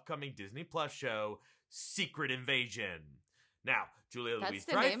in the upcoming Disney Plus show, Secret Invasion. Now, Julia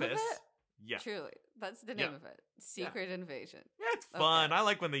Louis-Dreyfus. Yeah. Truly. That's the name of it. Secret Invasion. Yeah, it's fun. Okay. I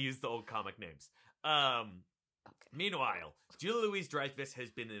like when they use the old comic names. Meanwhile, Julia Louis-Dreyfus has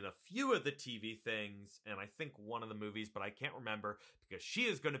been in a few of the TV things, and I think one of the movies, but I can't remember, because she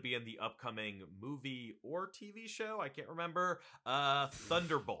is going to be in the upcoming movie or TV show. I can't remember.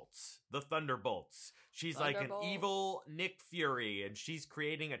 Thunderbolts. The Thunderbolts. She's like an evil Nick Fury, and she's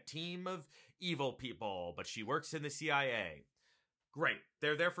creating a team of evil people, but she works in the CIA. Great.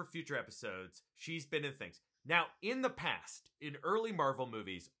 They're there for future episodes. She's been in things. Now, in the past, in early Marvel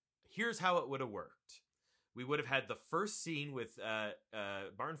movies, here's how it would have worked. We would have had the first scene with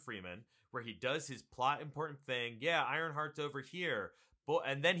Martin Freeman, where he does his plot important thing. Yeah, Ironheart's over here,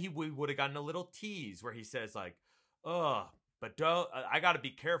 And then we would have gotten a little tease where he says like, "Ugh, but don't. I got to be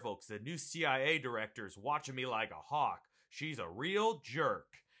careful because the new CIA director is watching me like a hawk. She's a real jerk."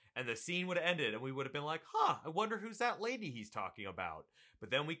 And the scene would have ended, and we would have been like, "Huh, I wonder who's that lady he's talking about." But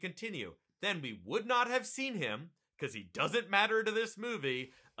then we continue. Then we would not have seen him, because he doesn't matter to this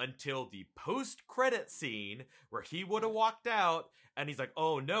movie, until the post-credit scene where he would have walked out and he's like,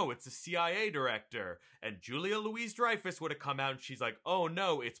 "Oh no, it's a CIA director." And Julia Louis-Dreyfus would have come out and she's like, "Oh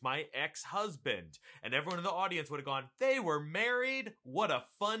no, it's my ex-husband." And everyone in the audience would have gone, "They were married? What a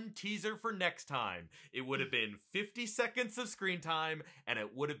fun teaser for next time." It would have been 50 seconds of screen time and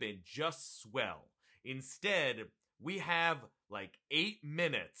it would have been just swell. Instead, we have like 8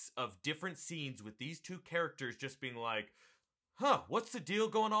 minutes of different scenes with these two characters just being like, "Huh, what's the deal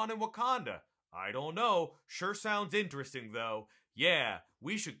going on in Wakanda? I don't know. Sure sounds interesting, though. Yeah,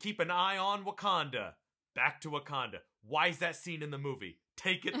 we should keep an eye on Wakanda." Back to Wakanda. Why is that scene in the movie?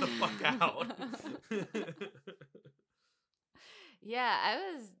 Take it the fuck out.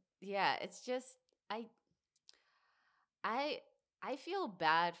 It's just, I feel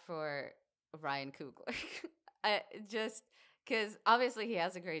bad for Ryan Coogler. Because obviously he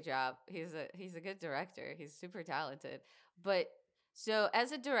has a great job. He's a good director. He's super talented. But so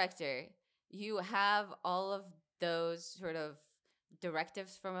as a director, you have all of those sort of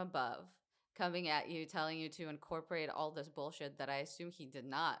directives from above coming at you, telling you to incorporate all this bullshit that I assume he did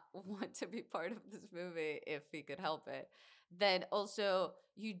not want to be part of this movie if he could help it. Then also,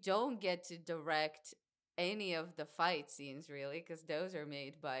 you don't get to direct any of the fight scenes, really, because those are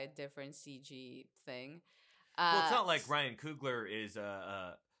made by a different CG thing. Well, it's not like Ryan Coogler is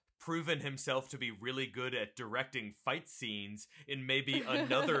proven himself to be really good at directing fight scenes in maybe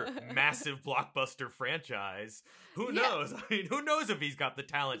another massive blockbuster franchise. Who knows? I mean, who knows if he's got the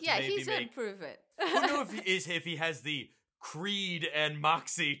talent to maybe he's unproven. Who knows if he has the creed and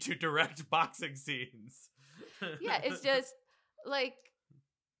moxie to direct boxing scenes. It's just like,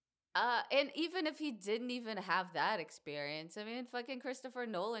 and even if he didn't even have that experience, I mean, fucking Christopher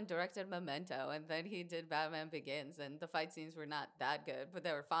Nolan directed Memento, and then he did Batman Begins, and the fight scenes were not that good, but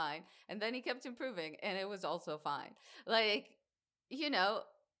they were fine. And then he kept improving, and it was also fine. Like,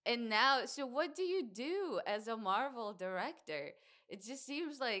 and now, so what do you do as a Marvel director? It just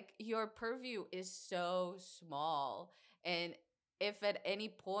seems like your purview is so small, and if at any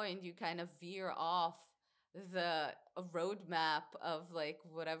point you kind of veer off the roadmap of like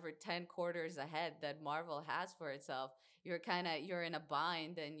whatever 10 quarters ahead that Marvel has for itself, you're in a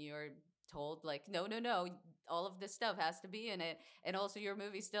bind and you're told like, no, all of this stuff has to be in it, and also your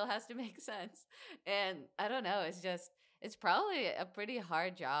movie still has to make sense. And I don't know, it's probably a pretty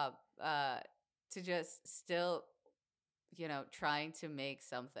hard job to just still trying to make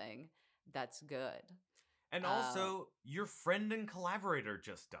something that's good. And also, your friend and collaborator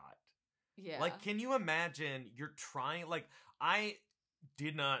just died. Yeah. Like, can you imagine you're trying, like, I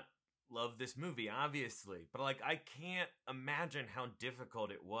did not love this movie, obviously, but, like, I can't imagine how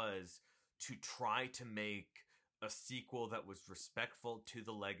difficult it was to try to make a sequel that was respectful to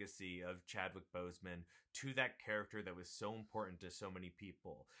the legacy of Chadwick Boseman, to that character that was so important to so many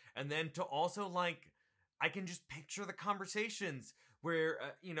people. And then to also, like, I can just picture the conversations where,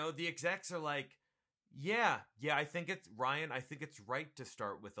 the execs are like, Yeah, I think it's Ryan. I think it's right to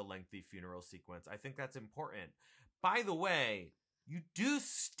start with a lengthy funeral sequence. I think that's important. By the way, you do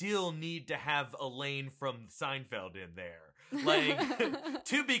still need to have Elaine from Seinfeld in there. Like,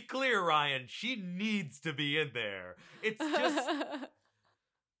 to be clear, Ryan, she needs to be in there. It's just,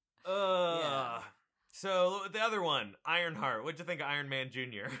 Yeah. So the other one, Ironheart. What'd you think of Iron Man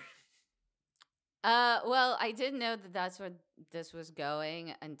Jr.? Well, I didn't know that that's where this was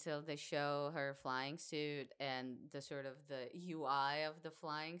going until they show her flying suit and the sort of the UI of the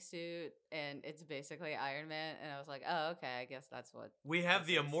flying suit, and it's basically Iron Man, and I was like, oh, okay, I guess that's what We have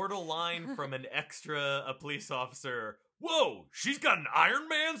the this is. immortal line from an extra, a police officer. "Whoa, she's got an Iron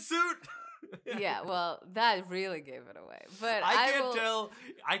Man suit?" Yeah, well, that really gave it away. But I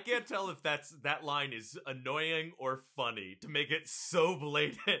can't tell if that line is annoying or funny to make it so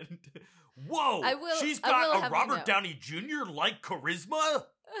blatant. Whoa, she's got a Robert Downey Jr. like charisma?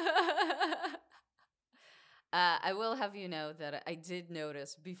 I will have you know that I did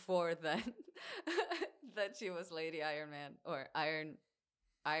notice before then that she was Lady Iron Man or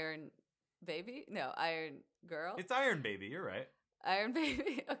Iron Baby? No, Iron Girl. It's Iron Baby, you're right. Iron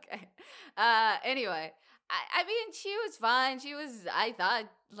Baby, okay. Anyway, I mean, she was fine. I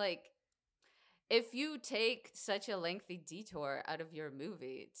thought, like, if you take such a lengthy detour out of your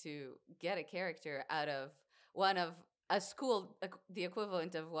movie to get a character out of one of a school, the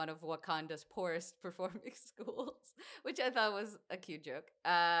equivalent of one of Wakanda's poorest performing schools, which I thought was a cute joke.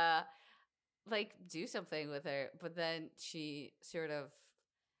 Like do something with her, but then she sort of,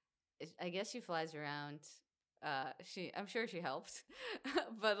 I guess she flies around. I'm sure she helped,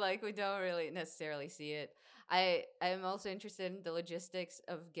 but like we don't really necessarily see it. I'm also interested in the logistics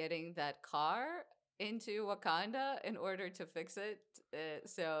of getting that car into Wakanda in order to fix it,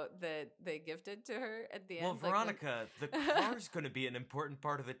 so that they gift it to her at the Well, end. Veronica, the car's going to be an important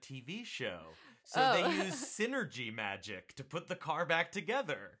part of the TV show. So they Oh. use synergy magic to put the car back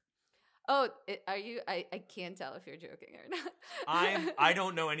together. Oh, are you? I can't tell if you're joking or not. I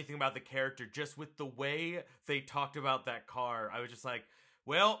don't know anything about the character. Just with the way they talked about that car, I was just like,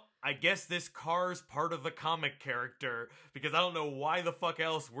 well, I guess this car's part of the comic character, because I don't know why the fuck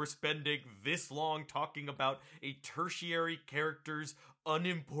else we're spending this long talking about a tertiary character's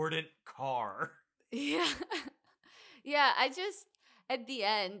unimportant car. Yeah. Yeah, I just at the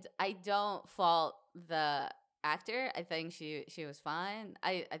end I don't fault the actor. I think she was fine.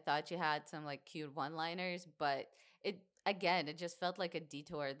 I thought she had some like cute one-liners, but it just felt like a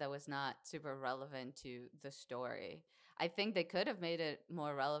detour that was not super relevant to the story. I think they could have made it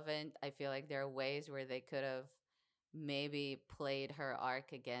more relevant. I feel like there are ways where they could have maybe played her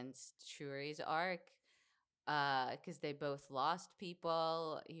arc against Shuri's arc, because they both lost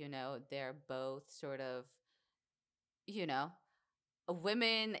people. They're both sort of, you know,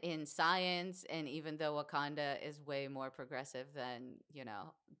 women in science. And even though Wakanda is way more progressive than,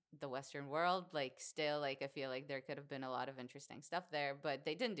 the Western world, like, still, like, I feel like there could have been a lot of interesting stuff there, but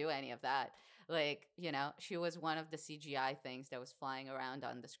they didn't do any of that. Like, she was one of the CGI things that was flying around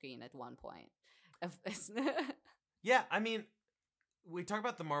on the screen at one point. Yeah, I mean, we talk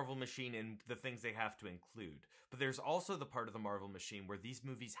about the Marvel machine and the things they have to include, but there's also the part of the Marvel machine where these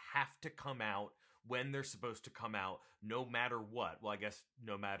movies have to come out when they're supposed to come out, no matter what. Well, I guess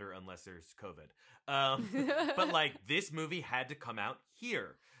no matter unless there's COVID. But like this movie had to come out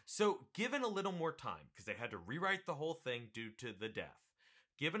here. So given a little more time, because they had to rewrite the whole thing due to the death,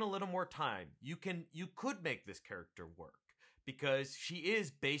 given a little more time, you could make this character work, because she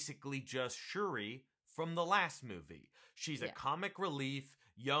is basically just Shuri from the last movie. She's a comic relief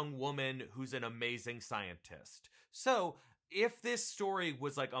young woman who's an amazing scientist. So if this story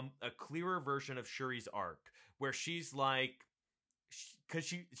was like a clearer version of Shuri's arc, where she's like, because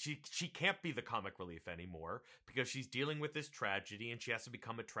she can't be the comic relief anymore because she's dealing with this tragedy and she has to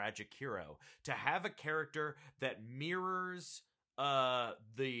become a tragic hero, to have a character that mirrors the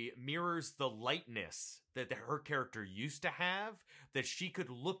lightness that her character used to have, that she could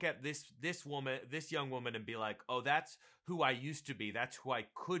look at this young woman and be like, oh, that's who I used to be, that's who I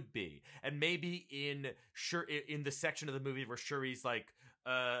could be. And maybe in the section of the movie where Shuri's like,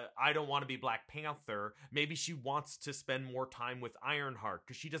 I don't want to be Black Panther, maybe she wants to spend more time with Ironheart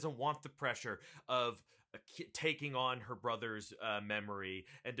because she doesn't want the pressure of taking on her brother's memory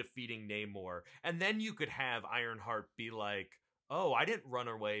and defeating Namor. And then you could have Ironheart be like, oh, I didn't run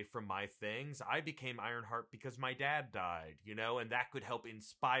away from my things. I became Ironheart because my dad died, and that could help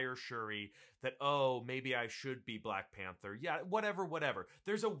inspire Shuri that, oh, maybe I should be Black Panther. Yeah, whatever.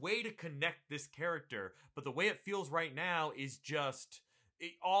 There's a way to connect this character, but the way it feels right now is just...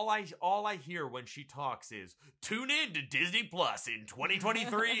 all I hear when she talks is, tune in to Disney Plus in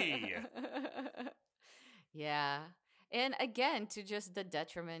 2023. Yeah. And again, to just the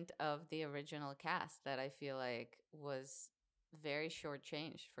detriment of the original cast that I feel like was very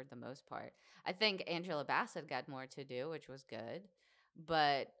shortchanged for the most part. I think Angela Bassett got more to do, which was good.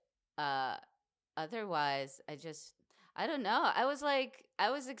 But otherwise, I don't know. I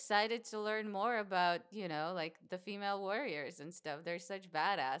was excited to learn more about, like the female warriors and stuff. They're such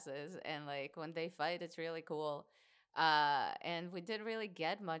badasses. And like when they fight, it's really cool. And we didn't really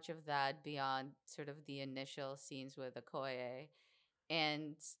get much of that beyond sort of the initial scenes with Okoye.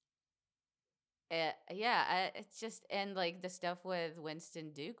 And it's just, and like the stuff with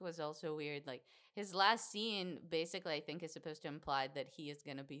Winston Duke was also weird. Like his last scene, basically, I think is supposed to imply that he is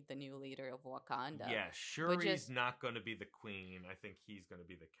going to be the new leader of Wakanda. Yeah, Shuri's not going to be the queen. I think he's going to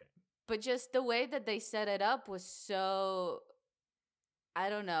be the king. But just the way that they set it up was so, I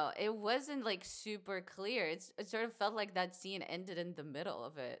don't know. It wasn't like super clear. It sort of felt like that scene ended in the middle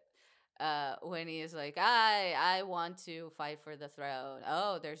of it. When he is like, I want to fight for the throne.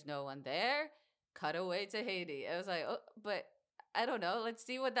 Oh, there's no one there. Cut away to Haiti. I was like, oh, but I don't know. Let's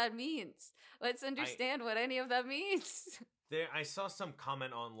see what that means. Let's understand what any of that means. I saw some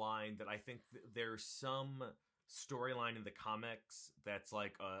comment online that I think there's some storyline in the comics that's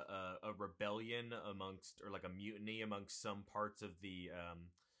like a rebellion amongst, or like a mutiny amongst some parts of the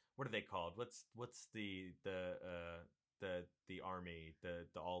what are they called? What's the the army, the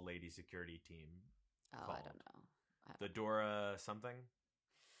all lady security team? Oh, called? I don't know. The Dora something.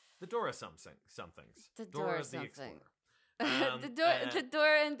 The Dora somethings. The Dora Dora the something. Explorer. The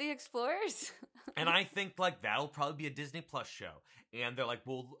Dora and the Explorers. And I think like that'll probably be a Disney Plus show. And they're like,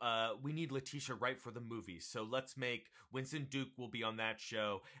 well, we need Letitia Wright for the movie, so let's make Winston Duke will be on that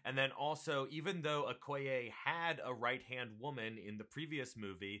show. And then also, even though Okoye had a right-hand woman in the previous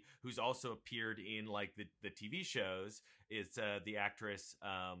movie, who's also appeared in like the TV shows, is the actress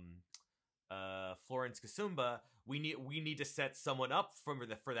Florence Kasumba. We need to set someone up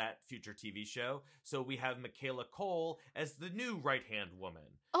for that future TV show. So we have Michaela Cole as the new right-hand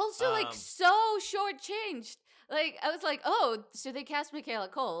woman. Also, like, so shortchanged. Like, I was like, oh, so they cast Michaela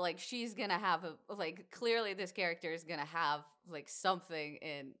Cole. Like, she's gonna have clearly this character is gonna have, like, something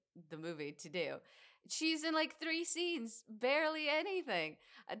in the movie to do. She's in, like, 3 scenes. Barely anything.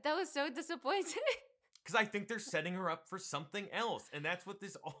 That was so disappointing. Because I think they're setting her up for something else. And that's what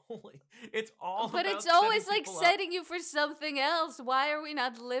it's all But about it's always, like, up. setting you for something else. Why are we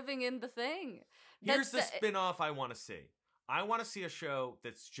not living in the thing? Here's the spin-off I want to see. I want to see a show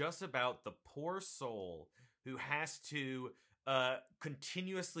that's just about the poor soul who has to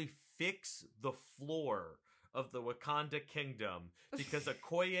continuously fix the floor of the Wakanda kingdom because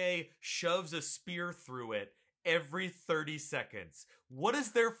Okoye shoves a spear through it every 30 seconds. What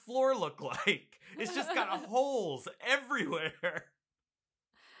does their floor look like? It's just got holes everywhere.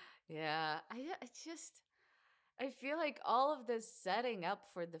 Yeah, I feel like all of this setting up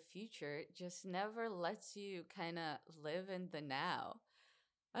for the future just never lets you kind of live in the now.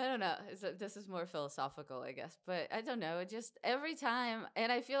 I don't know. This is more philosophical, I guess. But I don't know. Just every time,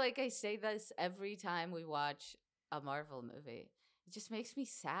 and I feel like I say this every time we watch a Marvel movie, it just makes me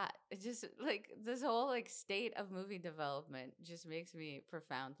sad. It just, like, this whole, like, state of movie development just makes me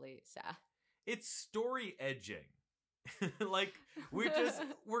profoundly sad. It's story edging. Like,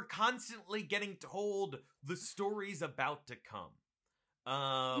 we're constantly getting told the story's about to come.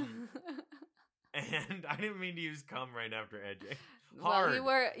 And I didn't mean to use come right after edging. Hard.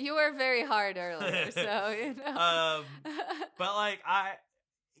 Well, you were very hard earlier, so you know. But like I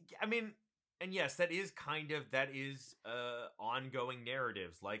mean, and yes, that is ongoing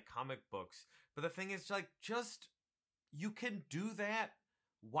narratives like comic books. But the thing is, like, just you can do that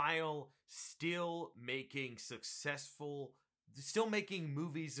while still making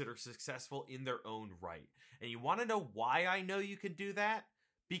movies that are successful in their own right. And you want to know why I know you can do that?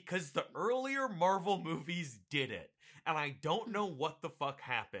 Because the earlier Marvel movies did it. And I don't know what the fuck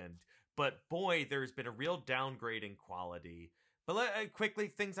happened. But boy, there's been a real downgrade in quality. But quickly,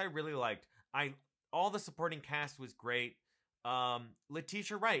 things I really liked. All the supporting cast was great.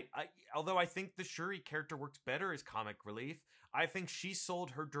 Letitia Wright, although I think the Shuri character works better as comic relief, I think she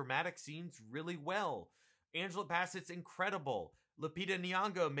sold her dramatic scenes really well. Angela Bassett's incredible. Lupita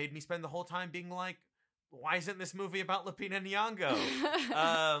Nyong'o made me spend the whole time being like, why isn't this movie about Lupita Nyong'o?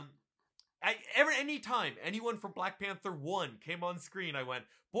 Anytime anyone from Black Panther 1 came on screen, I went,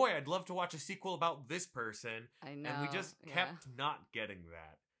 boy, I'd love to watch a sequel about this person. I know. And we just kept not getting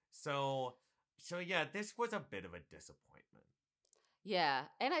that. So yeah, this was a bit of a disappointment. Yeah,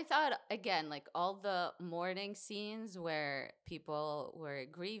 and I thought, again, like, all the mourning scenes where people were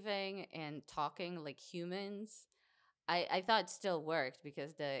grieving and talking like humans, I thought still worked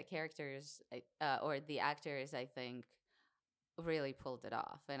because the characters or the actors, I think, really pulled it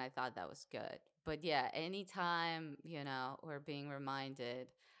off, and I thought that was good. But yeah, anytime, you know, we're being reminded,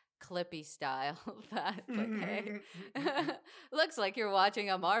 Clippy style, that, like, hey, looks like you're watching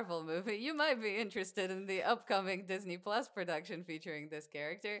a Marvel movie. You might be interested in the upcoming Disney Plus production featuring this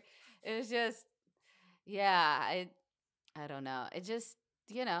character. It was just, yeah, I don't know. It just,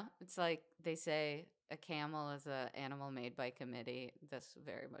 you know, it's like they say a camel is an animal made by committee. This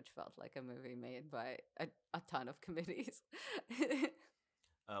very much felt like a movie made by a ton of committees.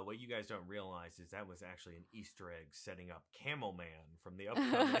 What you guys don't realize is that was actually an Easter egg setting up Camel Man from the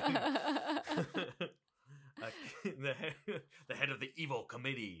upcoming the head of the evil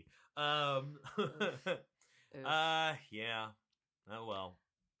committee. Yeah. Oh well.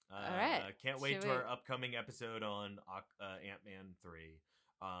 All right. Can't wait to our upcoming episode on Ant-Man 3,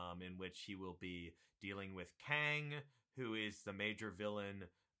 in which he will be dealing with Kang, who is the major villain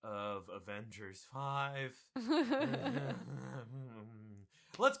of Avengers 5.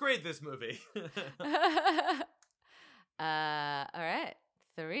 Let's grade this movie. All right.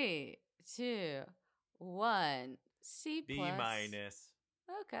 3, 2, 1. C+. B-.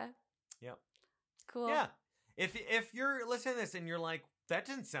 Okay. Yep. Cool. Yeah. If you're listening to this and you're like, that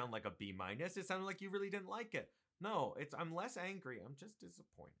didn't sound like a B-, it sounded like you really didn't like it. No, I'm less angry. I'm just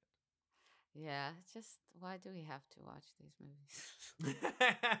disappointed. Yeah, just why do we have to watch these movies?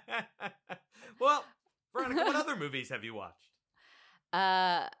 Well, Veronica, what other movies have you watched?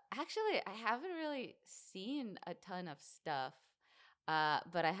 Actually, I haven't really seen a ton of stuff.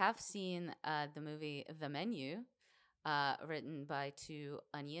 But I have seen the movie The Menu, written by two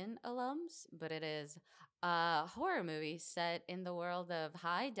Onion alums, but it is a horror movie set in the world of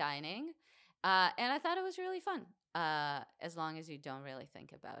high dining. And I thought it was really fun, as long as you don't really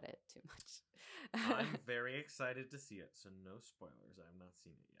think about it too much. I'm very excited to see it, so no spoilers. I have not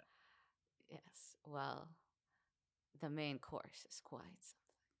seen it yet. Yes, well, the main course is quite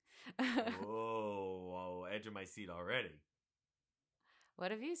something. Whoa, edge of my seat already.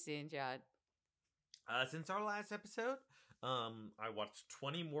 What have you seen, John? Since our last episode, I watched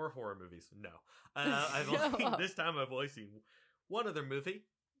 20 more horror movies. No. This time I've only seen one other movie.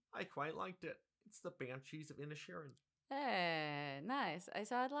 I quite liked it. It's The Banshees of Inisherin. Hey, nice. I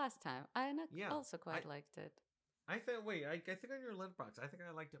saw it last time. I also quite liked it. I think on your Letterboxd, I think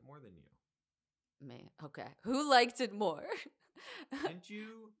I liked it more than you. Me. Okay. Who liked it more? Didn't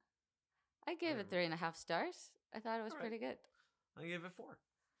you? I gave it 3.5 stars. I thought it was pretty good. I gave it 4.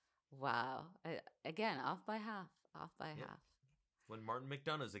 Wow. Again, off by half. Off by half. When Martin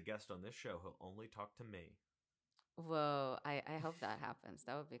McDonagh's a guest on this show, he'll only talk to me. Whoa. I hope that happens.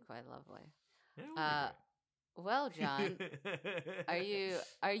 That would be quite lovely. Yeah, well, John,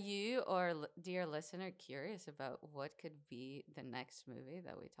 are you or dear listener curious about what could be the next movie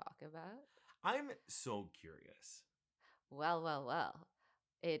that we talk about? I'm so curious. Well.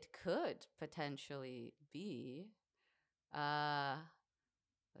 It could potentially be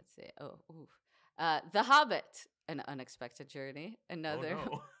let's see. The Hobbit, An Unexpected Journey, another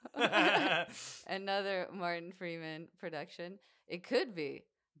another Martin Freeman production. It could be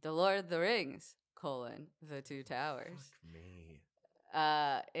The Lord of the Rings, The Two Towers. Fuck me.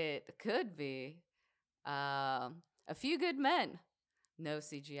 It could be A Few Good Men. No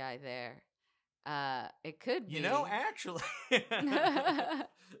CGI there. It could be. Actually. It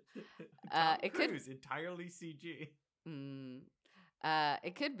could be entirely CG.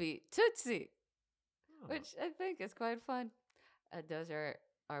 It could be Tootsie, which I think is quite fun. Those are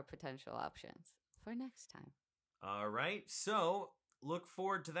our potential options for next time. All right. So look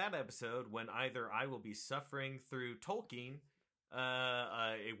forward to that episode when either I will be suffering through Tolkien,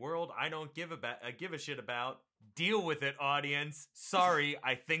 a world I don't give a shit about. Deal with it, audience. Sorry,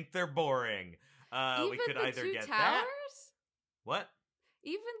 I think they're boring. We could either get towers? That. What?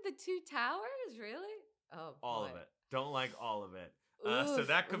 Even the Two Towers, really? Oh, boy. All of it. Don't like all of it. Oof, so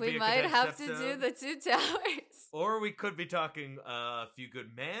that could we be a might have episode. to do the Two Towers. Or we could be talking A Few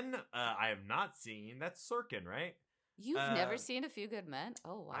Good Men. I have not seen. That's Sorkin, right? You've never seen A Few Good Men?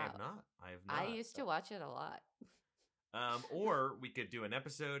 Oh, wow. I have not. I used to watch it a lot. Or we could do an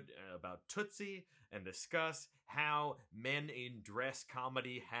episode about Tootsie and discuss how men in dress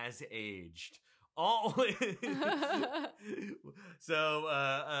comedy has aged.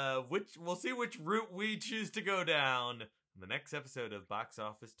 So we'll see which route we choose to go down in the next episode of Box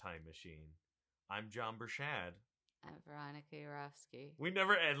Office Time Machine. I'm John Bershad. I'm Veronica Yarovsky. We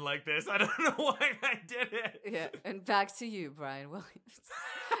never end like this. I don't know why I did it. Yeah, and back to you, Brian Williams.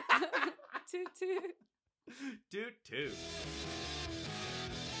 Toot toot. Toot toot.